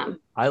most with them.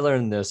 I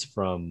learned this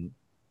from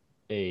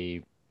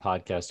a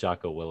podcast,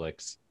 Jocko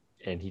Willix,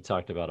 and he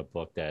talked about a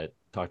book that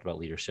talked about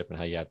leadership and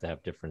how you have to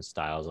have different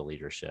styles of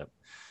leadership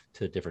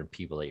to different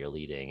people that you're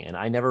leading. And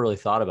I never really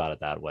thought about it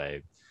that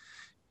way.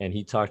 And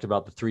he talked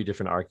about the 3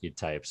 different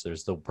archetypes.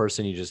 There's the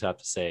person you just have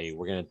to say,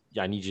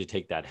 I need you to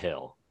take that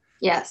hill.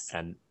 Yes.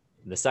 And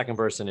the second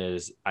person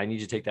is, I need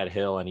you to take that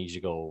hill. I need you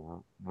to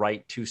go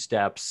right 2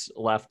 steps,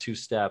 left 2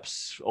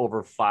 steps,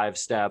 over 5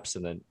 steps,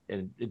 and then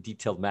in a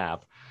detailed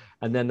map.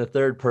 And then the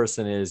third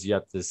person is, you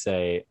have to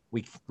say,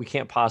 we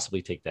can't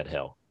possibly take that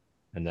hill.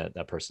 And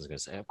that person's going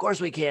to say, of course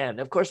we can.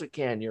 Of course we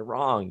can. You're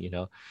wrong,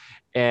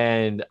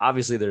 And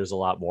obviously there's a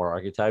lot more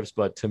archetypes,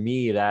 but to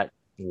me, that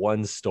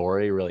one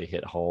story really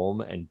hit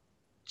home and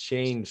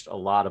changed a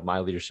lot of my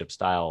leadership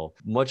style,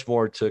 much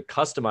more to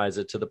customize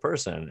it to the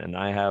person. And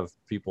I have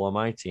people on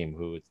my team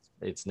who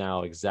it's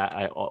now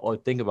I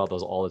think about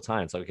those all the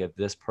time. It's like, okay,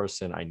 this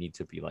person, I need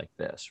to be like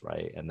this,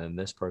 right? And then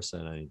this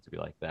person, I need to be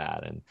like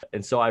that.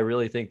 And so I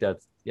really think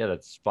that's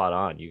spot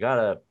on.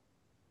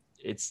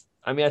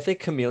 I think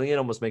chameleon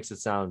almost makes it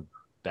sound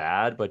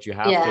bad, but you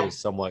have to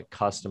somewhat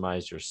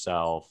customize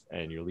yourself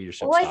and your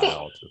leadership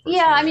style to the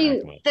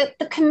person.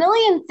 The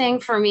chameleon thing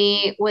for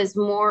me was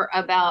more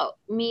about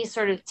me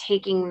sort of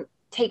taking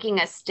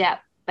a step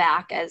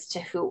back as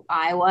to who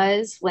I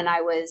was when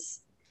I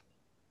was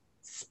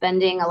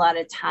spending a lot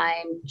of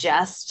time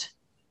just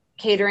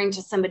catering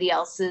to somebody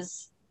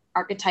else's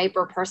archetype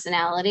or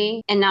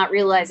personality and not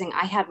realizing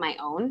I had my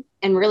own,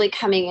 and really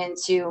coming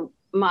into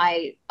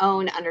my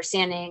own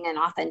understanding and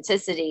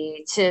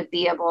authenticity to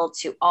be able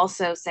to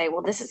also say,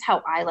 well, this is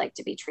how I like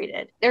to be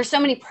treated. There's so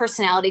many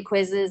personality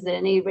quizzes that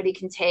anybody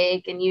can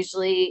take. And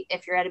usually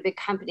if you're at a big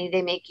company,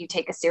 they make you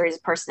take a series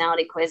of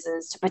personality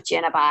quizzes to put you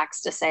in a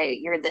box to say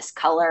you're this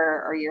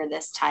color or you're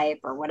this type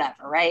or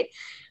whatever, right?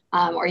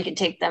 Or you can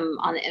take them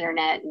on the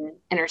internet and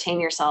entertain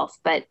yourself.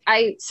 But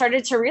I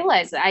started to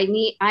realize that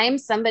I am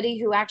somebody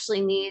who actually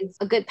needs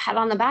a good pat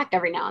on the back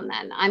every now and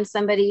then. I'm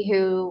somebody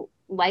who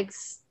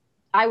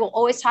I will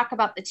always talk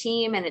about the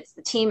team and it's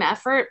the team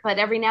effort, but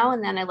every now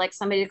and then I like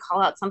somebody to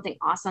call out something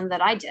awesome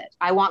that I did.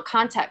 I want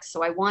context.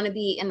 So I want to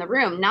be in the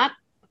room. I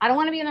don't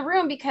want to be in the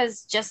room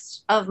because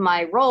just of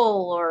my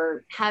role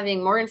or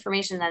having more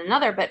information than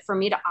another, but for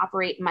me to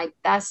operate in my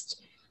best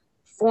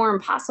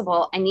form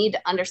possible, I need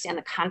to understand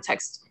the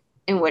context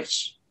in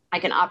which I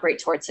can operate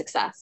towards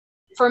success.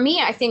 For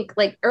me, I think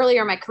like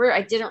earlier in my career,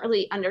 I didn't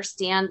really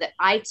understand that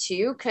I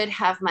too could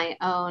have my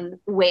own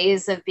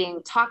ways of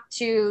being talked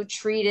to,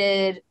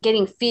 treated,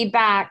 getting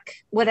feedback,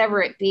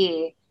 whatever it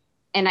be.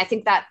 And I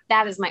think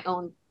that is my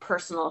own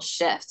personal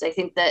shift. I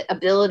think the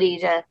ability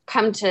to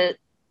come to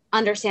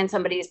understand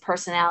somebody's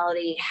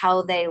personality,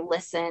 how they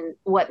listen,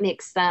 what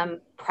makes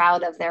them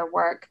proud of their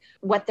work,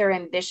 what their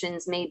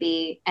ambitions may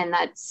be. And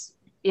that's,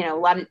 a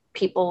lot of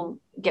people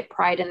get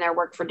pride in their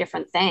work for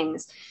different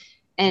things.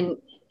 And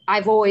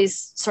I've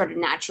always sort of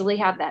naturally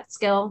had that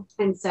skill.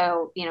 And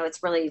so,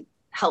 it's really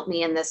helped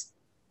me in this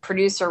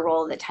producer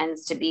role that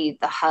tends to be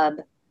the hub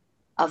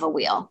of a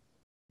wheel.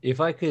 If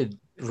I could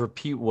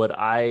repeat what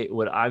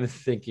I'm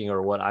thinking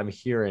or what I'm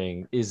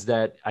hearing is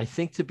that I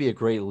think to be a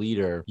great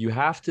leader, you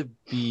have to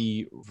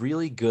be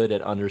really good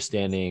at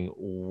understanding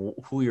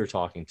who you're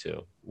talking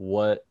to,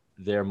 what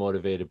they're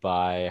motivated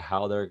by,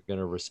 how they're going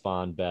to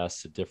respond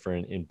best to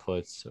different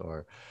inputs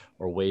or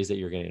ways that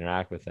you're going to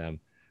interact with them.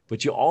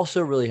 But you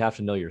also really have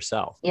to know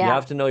yourself. Yeah. You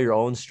have to know your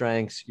own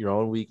strengths, your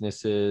own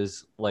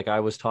weaknesses. Like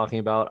I was talking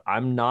about,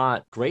 I'm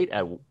not great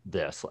at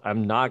this.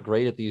 I'm not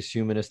great at these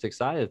humanistic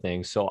side of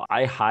things. So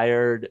I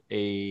hired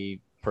a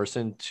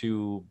person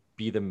to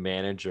be the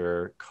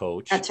manager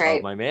coach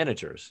of my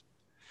managers.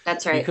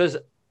 That's right. Because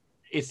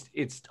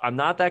it's I'm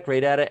not that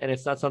great at it, and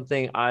it's not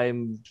something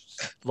I'm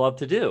love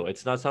to do.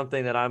 It's not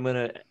something that I'm going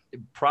to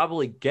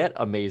probably get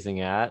amazing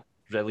at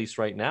least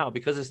right now,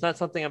 because it's not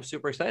something I'm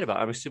super excited about.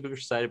 I'm super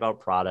excited about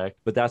product,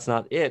 but that's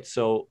not it.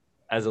 So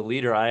as a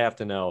leader, I have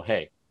to know,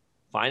 hey,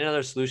 find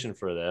another solution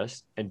for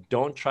this and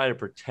don't try to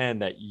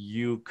pretend that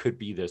you could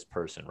be this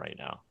person right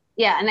now.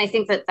 Yeah. And I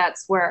think that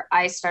that's where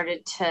I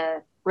started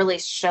to really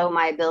show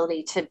my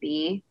ability to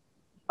be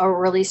a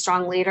really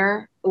strong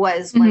leader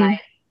was when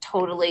I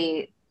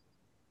totally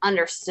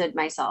understood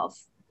myself.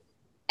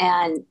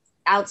 And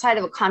outside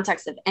of a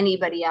context of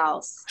anybody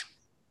else,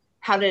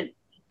 how did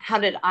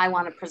I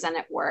want to present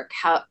at work?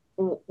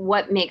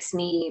 What makes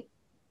me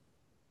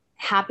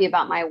happy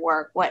about my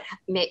work?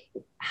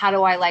 How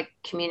do I like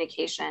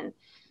communication?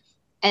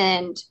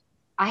 And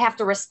I have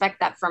to respect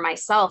that for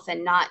myself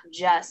and not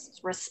just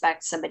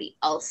respect somebody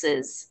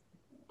else's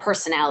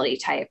personality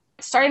type.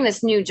 Starting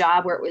this new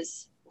job where it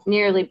was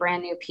nearly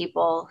brand new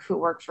people who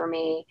work for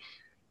me.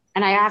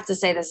 And I have to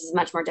say this is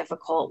much more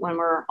difficult when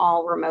we're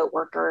all remote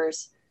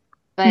workers,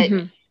 but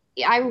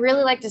I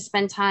really like to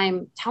spend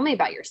time. Tell me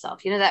about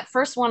yourself. That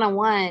first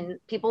one-on-one,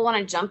 people want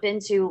to jump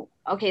into,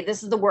 okay,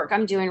 this is the work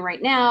I'm doing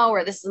right now,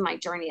 or this is my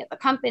journey at the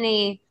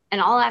company. And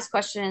I'll ask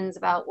questions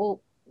about,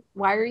 well,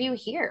 why are you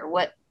here?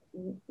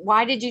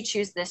 Why did you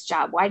choose this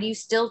job? Why do you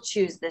still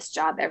choose this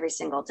job every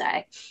single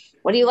day?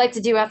 What do you like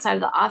to do outside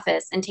of the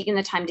office? And taking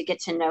the time to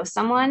get to know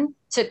someone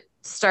to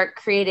start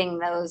creating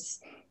those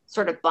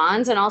sort of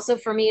bonds. And also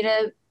for me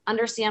to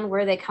understand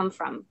where they come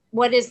from.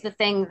 What is the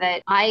thing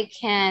that I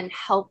can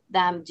help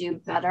them do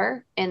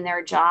better in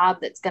their job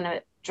that's going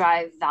to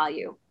drive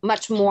value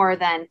much more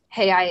than,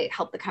 hey, I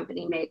helped the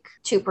company make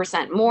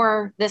 2%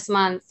 more this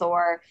month,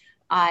 or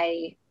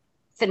I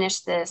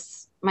finished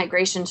this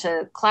migration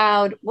to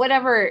cloud,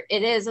 whatever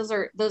it is. Those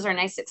are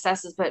nice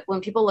successes. But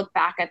when people look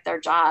back at their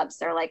jobs,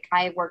 they're like,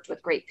 I worked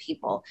with great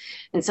people.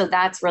 And so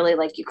that's really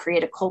like, you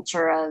create a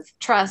culture of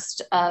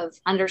trust, of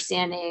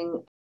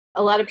understanding.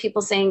 A lot of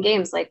people say in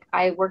games, like,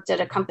 I worked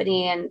at a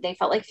company and they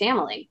felt like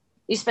family.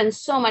 You spend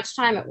so much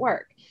time at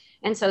work.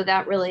 And so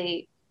that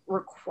really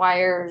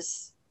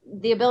requires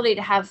the ability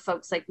to have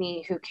folks like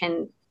me who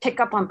can pick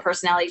up on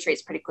personality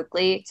traits pretty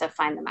quickly to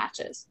find the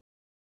matches.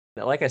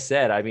 Like I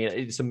said, I mean,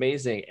 it's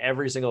amazing.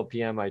 Every single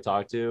PM I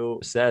talk to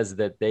says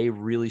that they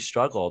really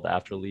struggled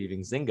after leaving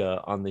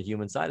Zynga on the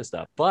human side of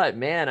stuff. But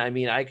man, I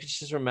mean, I could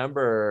just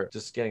remember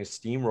just getting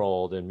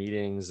steamrolled in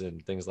meetings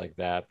and things like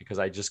that, because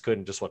I just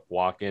couldn't just like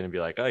walk in and be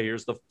like, oh,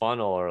 here's the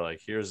funnel, or like,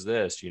 here's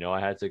this, I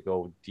had to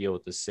go deal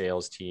with the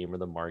sales team or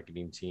the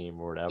marketing team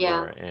or whatever.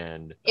 Yeah.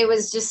 And it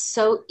was just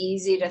so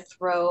easy to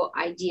throw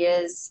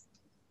ideas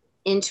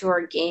into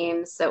our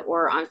games that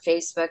were on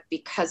Facebook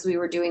because we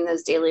were doing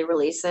those daily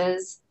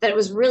releases, that it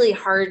was really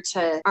hard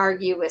to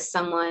argue with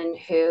someone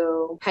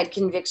who had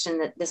conviction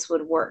that this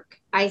would work.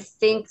 I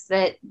think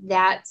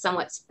that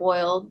somewhat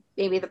spoiled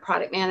maybe the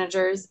product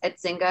managers at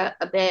Zynga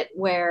a bit,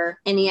 where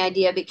any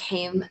idea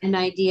became an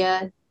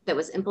idea that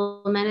was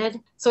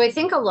implemented. So I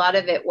think a lot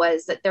of it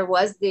was that there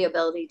was the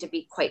ability to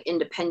be quite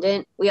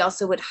independent. We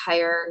also would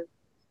hire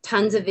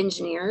tons of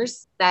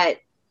engineers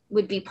that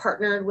would be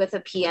partnered with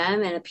a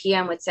PM, and a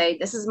PM would say,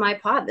 this is my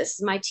pod, this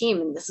is my team,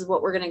 and this is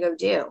what we're going to go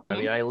do. I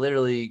mean, I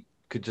literally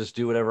could just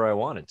do whatever I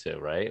wanted to,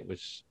 right?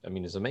 Which, I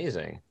mean, is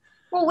amazing.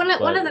 Well, one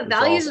of the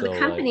values of the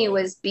company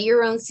was be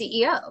your own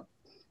CEO.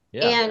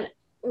 Yeah. And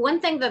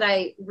one thing that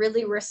I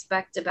really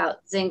respect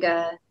about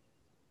Zynga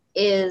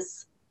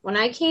is when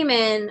I came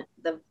in,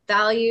 the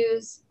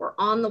values were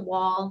on the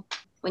wall.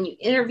 When you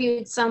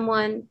interviewed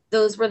someone,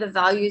 those were the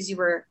values you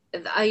were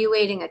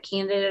evaluating a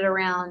candidate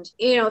around.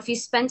 If you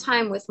spend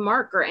time with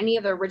Mark or any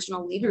of the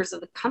original leaders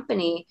of the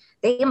company,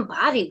 they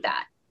embodied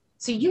that.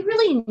 So you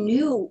really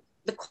knew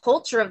the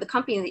culture of the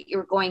company that you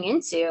were going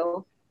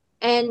into.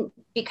 And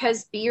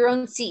because be your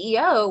own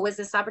CEO was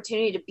this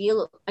opportunity to be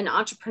an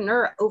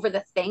entrepreneur over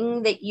the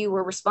thing that you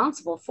were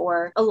responsible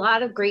for, a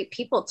lot of great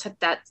people took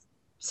that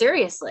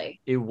seriously.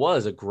 It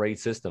was a great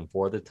system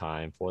for the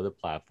time, for the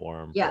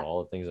platform, for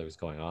all the things that was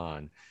going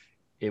on.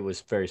 It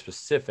was very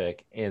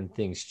specific, and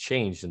things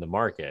changed in the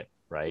market,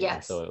 right? Yes.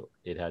 And so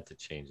it had to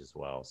change as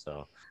well.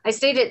 So I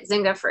stayed at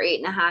Zynga for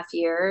 8.5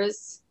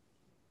 years,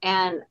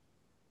 and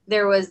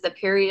there was the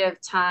period of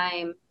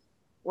time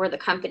where the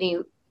company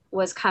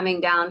was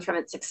coming down from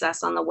its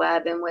success on the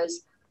web and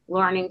was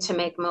learning to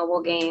make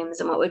mobile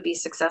games and what would be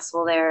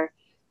successful there.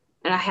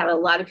 And I had a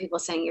lot of people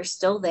saying, you're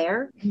still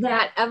there?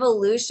 That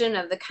evolution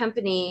of the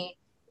company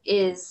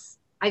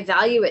I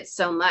value it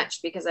so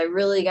much, because I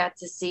really got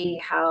to see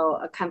how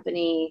a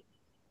company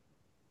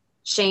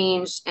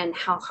changed and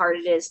how hard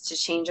it is to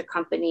change a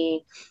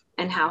company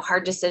and how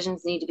hard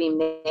decisions need to be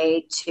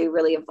made to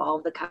really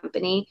evolve the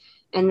company.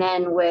 And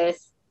then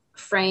with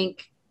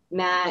Frank,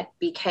 Matt,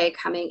 BK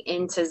coming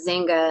into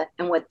Zynga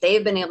and what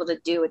they've been able to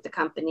do with the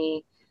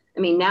company.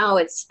 I mean, now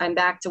I'm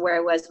back to where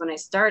I was when I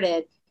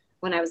started.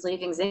 When I was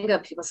leaving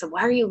Zynga, people said,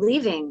 why are you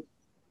leaving?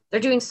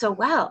 They're doing so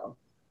well.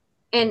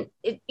 And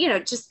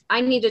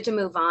I needed to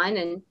move on,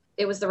 and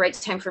it was the right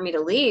time for me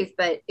to leave.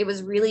 But it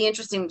was really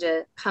interesting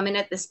to come in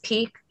at this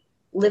peak,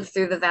 live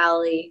through the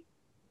valley,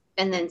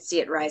 and then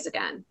see it rise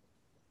again.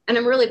 And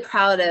I'm really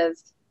proud of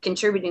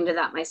contributing to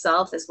that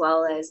myself, as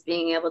well as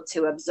being able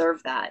to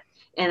observe that.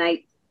 And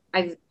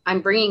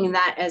I'm bringing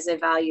that as a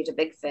value to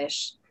Big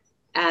Fish,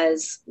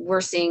 as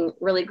we're seeing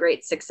really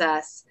great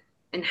success.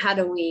 And how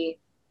do we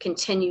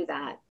continue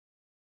that?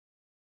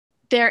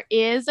 There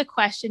is a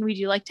question we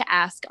do like to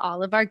ask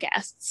all of our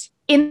guests.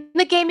 In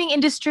the gaming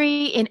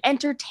industry, in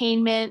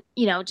entertainment,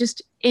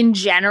 just in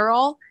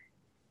general,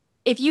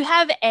 if you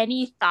have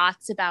any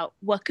thoughts about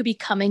what could be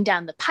coming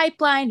down the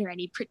pipeline or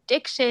any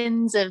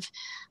predictions of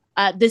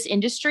this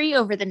industry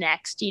over the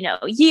next,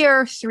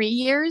 year, 3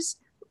 years,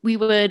 we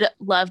would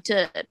love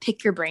to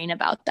pick your brain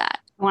about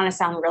that. I want to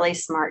sound really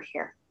smart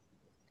here.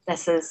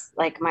 This is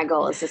like my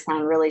goal is to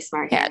sound really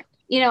smart here.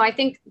 I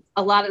think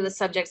a lot of the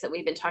subjects that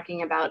we've been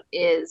talking about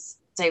is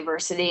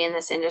diversity in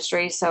this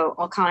industry. So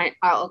I'll kind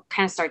of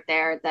start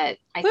there, that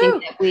I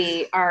think that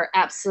we are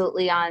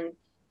absolutely on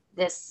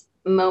this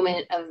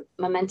moment of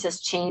momentous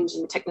change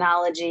in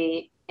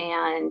technology.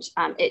 And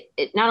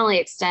it not only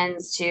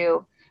extends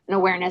to an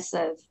awareness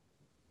of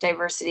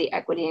diversity,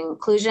 equity, and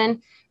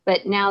inclusion,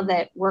 but now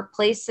that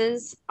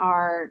workplaces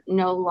are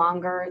no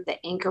longer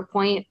the anchor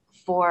point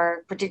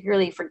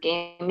particularly for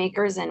game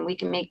makers, and we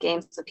can make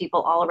games with people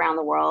all around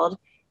the world,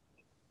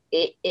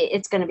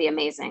 it's going to be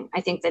amazing. I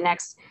think the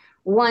next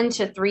 1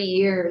 to 3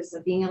 years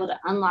of being able to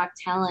unlock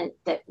talent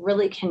that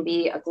really can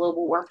be a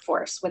global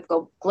workforce with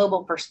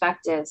global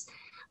perspectives.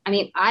 I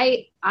mean,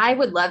 I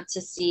would love to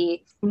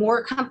see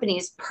more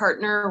companies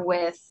partner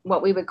with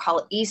what we would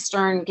call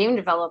Eastern game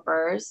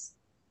developers,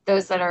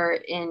 those that are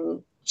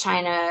in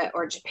China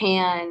or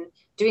Japan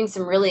doing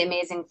some really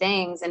amazing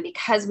things. And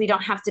because we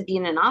don't have to be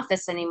in an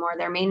office anymore,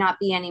 there may not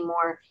be any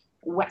more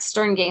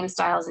Western game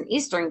styles and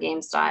Eastern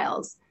game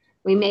styles.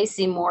 We may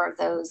see more of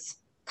those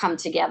come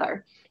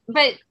together.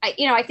 But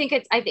I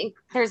think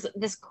there's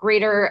this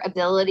greater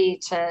ability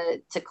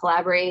to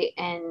collaborate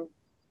and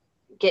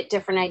get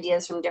different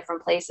ideas from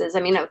different places. I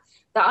mean,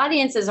 the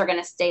audiences are going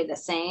to stay the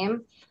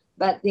same,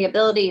 but the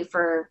ability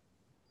for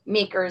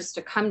makers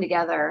to come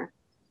together,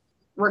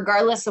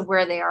 regardless of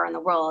where they are in the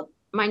world,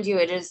 mind you,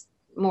 it is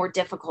more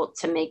difficult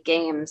to make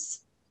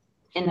games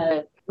in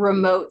a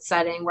remote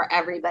setting where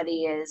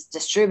everybody is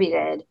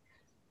distributed.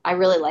 I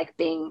really like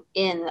being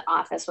in the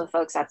office with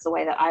folks. That's the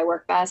way that I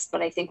work best.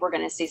 But I think we're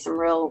going to see some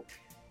real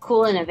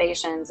cool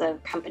innovations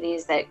of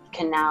companies that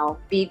can now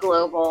be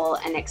global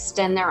and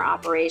extend their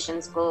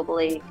operations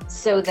globally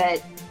so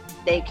that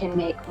they can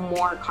make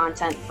more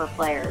content for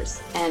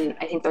players. And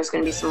I think there's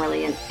going to be some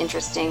really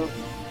interesting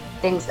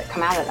things that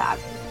come out of that.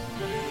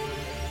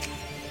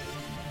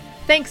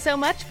 Thanks so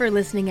much for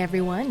listening,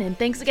 everyone. And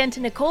thanks again to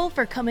Nicole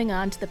for coming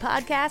on to the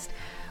podcast.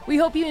 We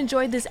hope you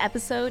enjoyed this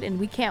episode, and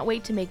we can't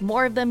wait to make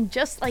more of them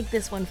just like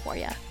this one for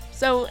you.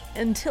 So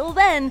until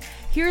then,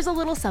 here's a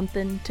little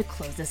something to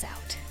close us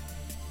out.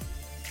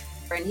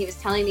 And he was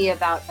telling me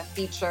about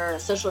a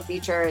social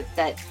feature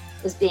that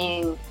was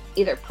being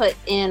either put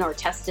in or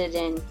tested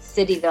in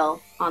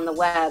Cityville on the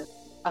web.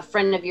 A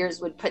friend of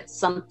yours would put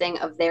something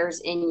of theirs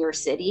in your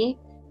city.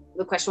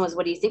 The question was,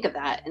 what do you think of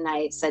that? And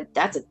I said,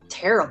 that's a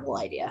terrible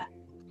idea.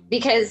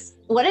 Because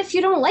what if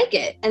you don't like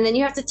it? And then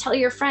you have to tell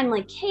your friend,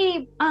 like,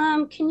 hey,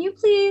 can you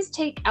please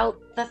take out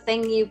the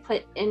thing you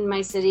put in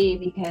my city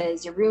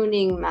because you're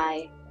ruining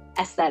my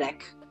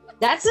aesthetic?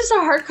 That's just a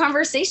hard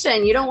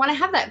conversation. You don't want to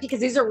have that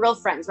because these are real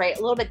friends, right?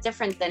 A little bit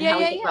different than how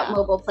we think about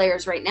mobile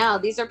players right now.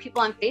 These are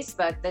people on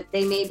Facebook that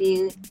they may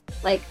be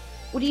like,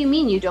 what do you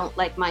mean you don't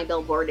like my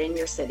billboard in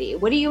your city?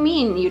 What do you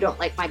mean you don't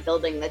like my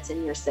building that's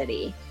in your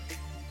city?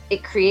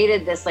 It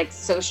created this like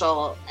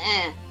social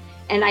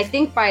And I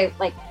think by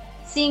like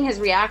seeing his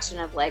reaction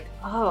of like,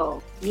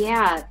 oh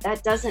yeah,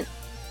 that doesn't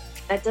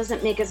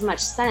make as much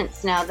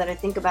sense now that I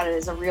think about it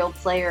as a real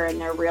player and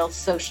their real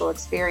social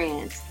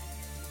experience.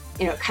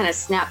 Kind of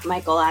snapped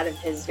Michael out of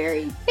his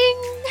very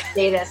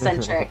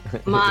data-centric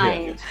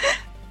mind.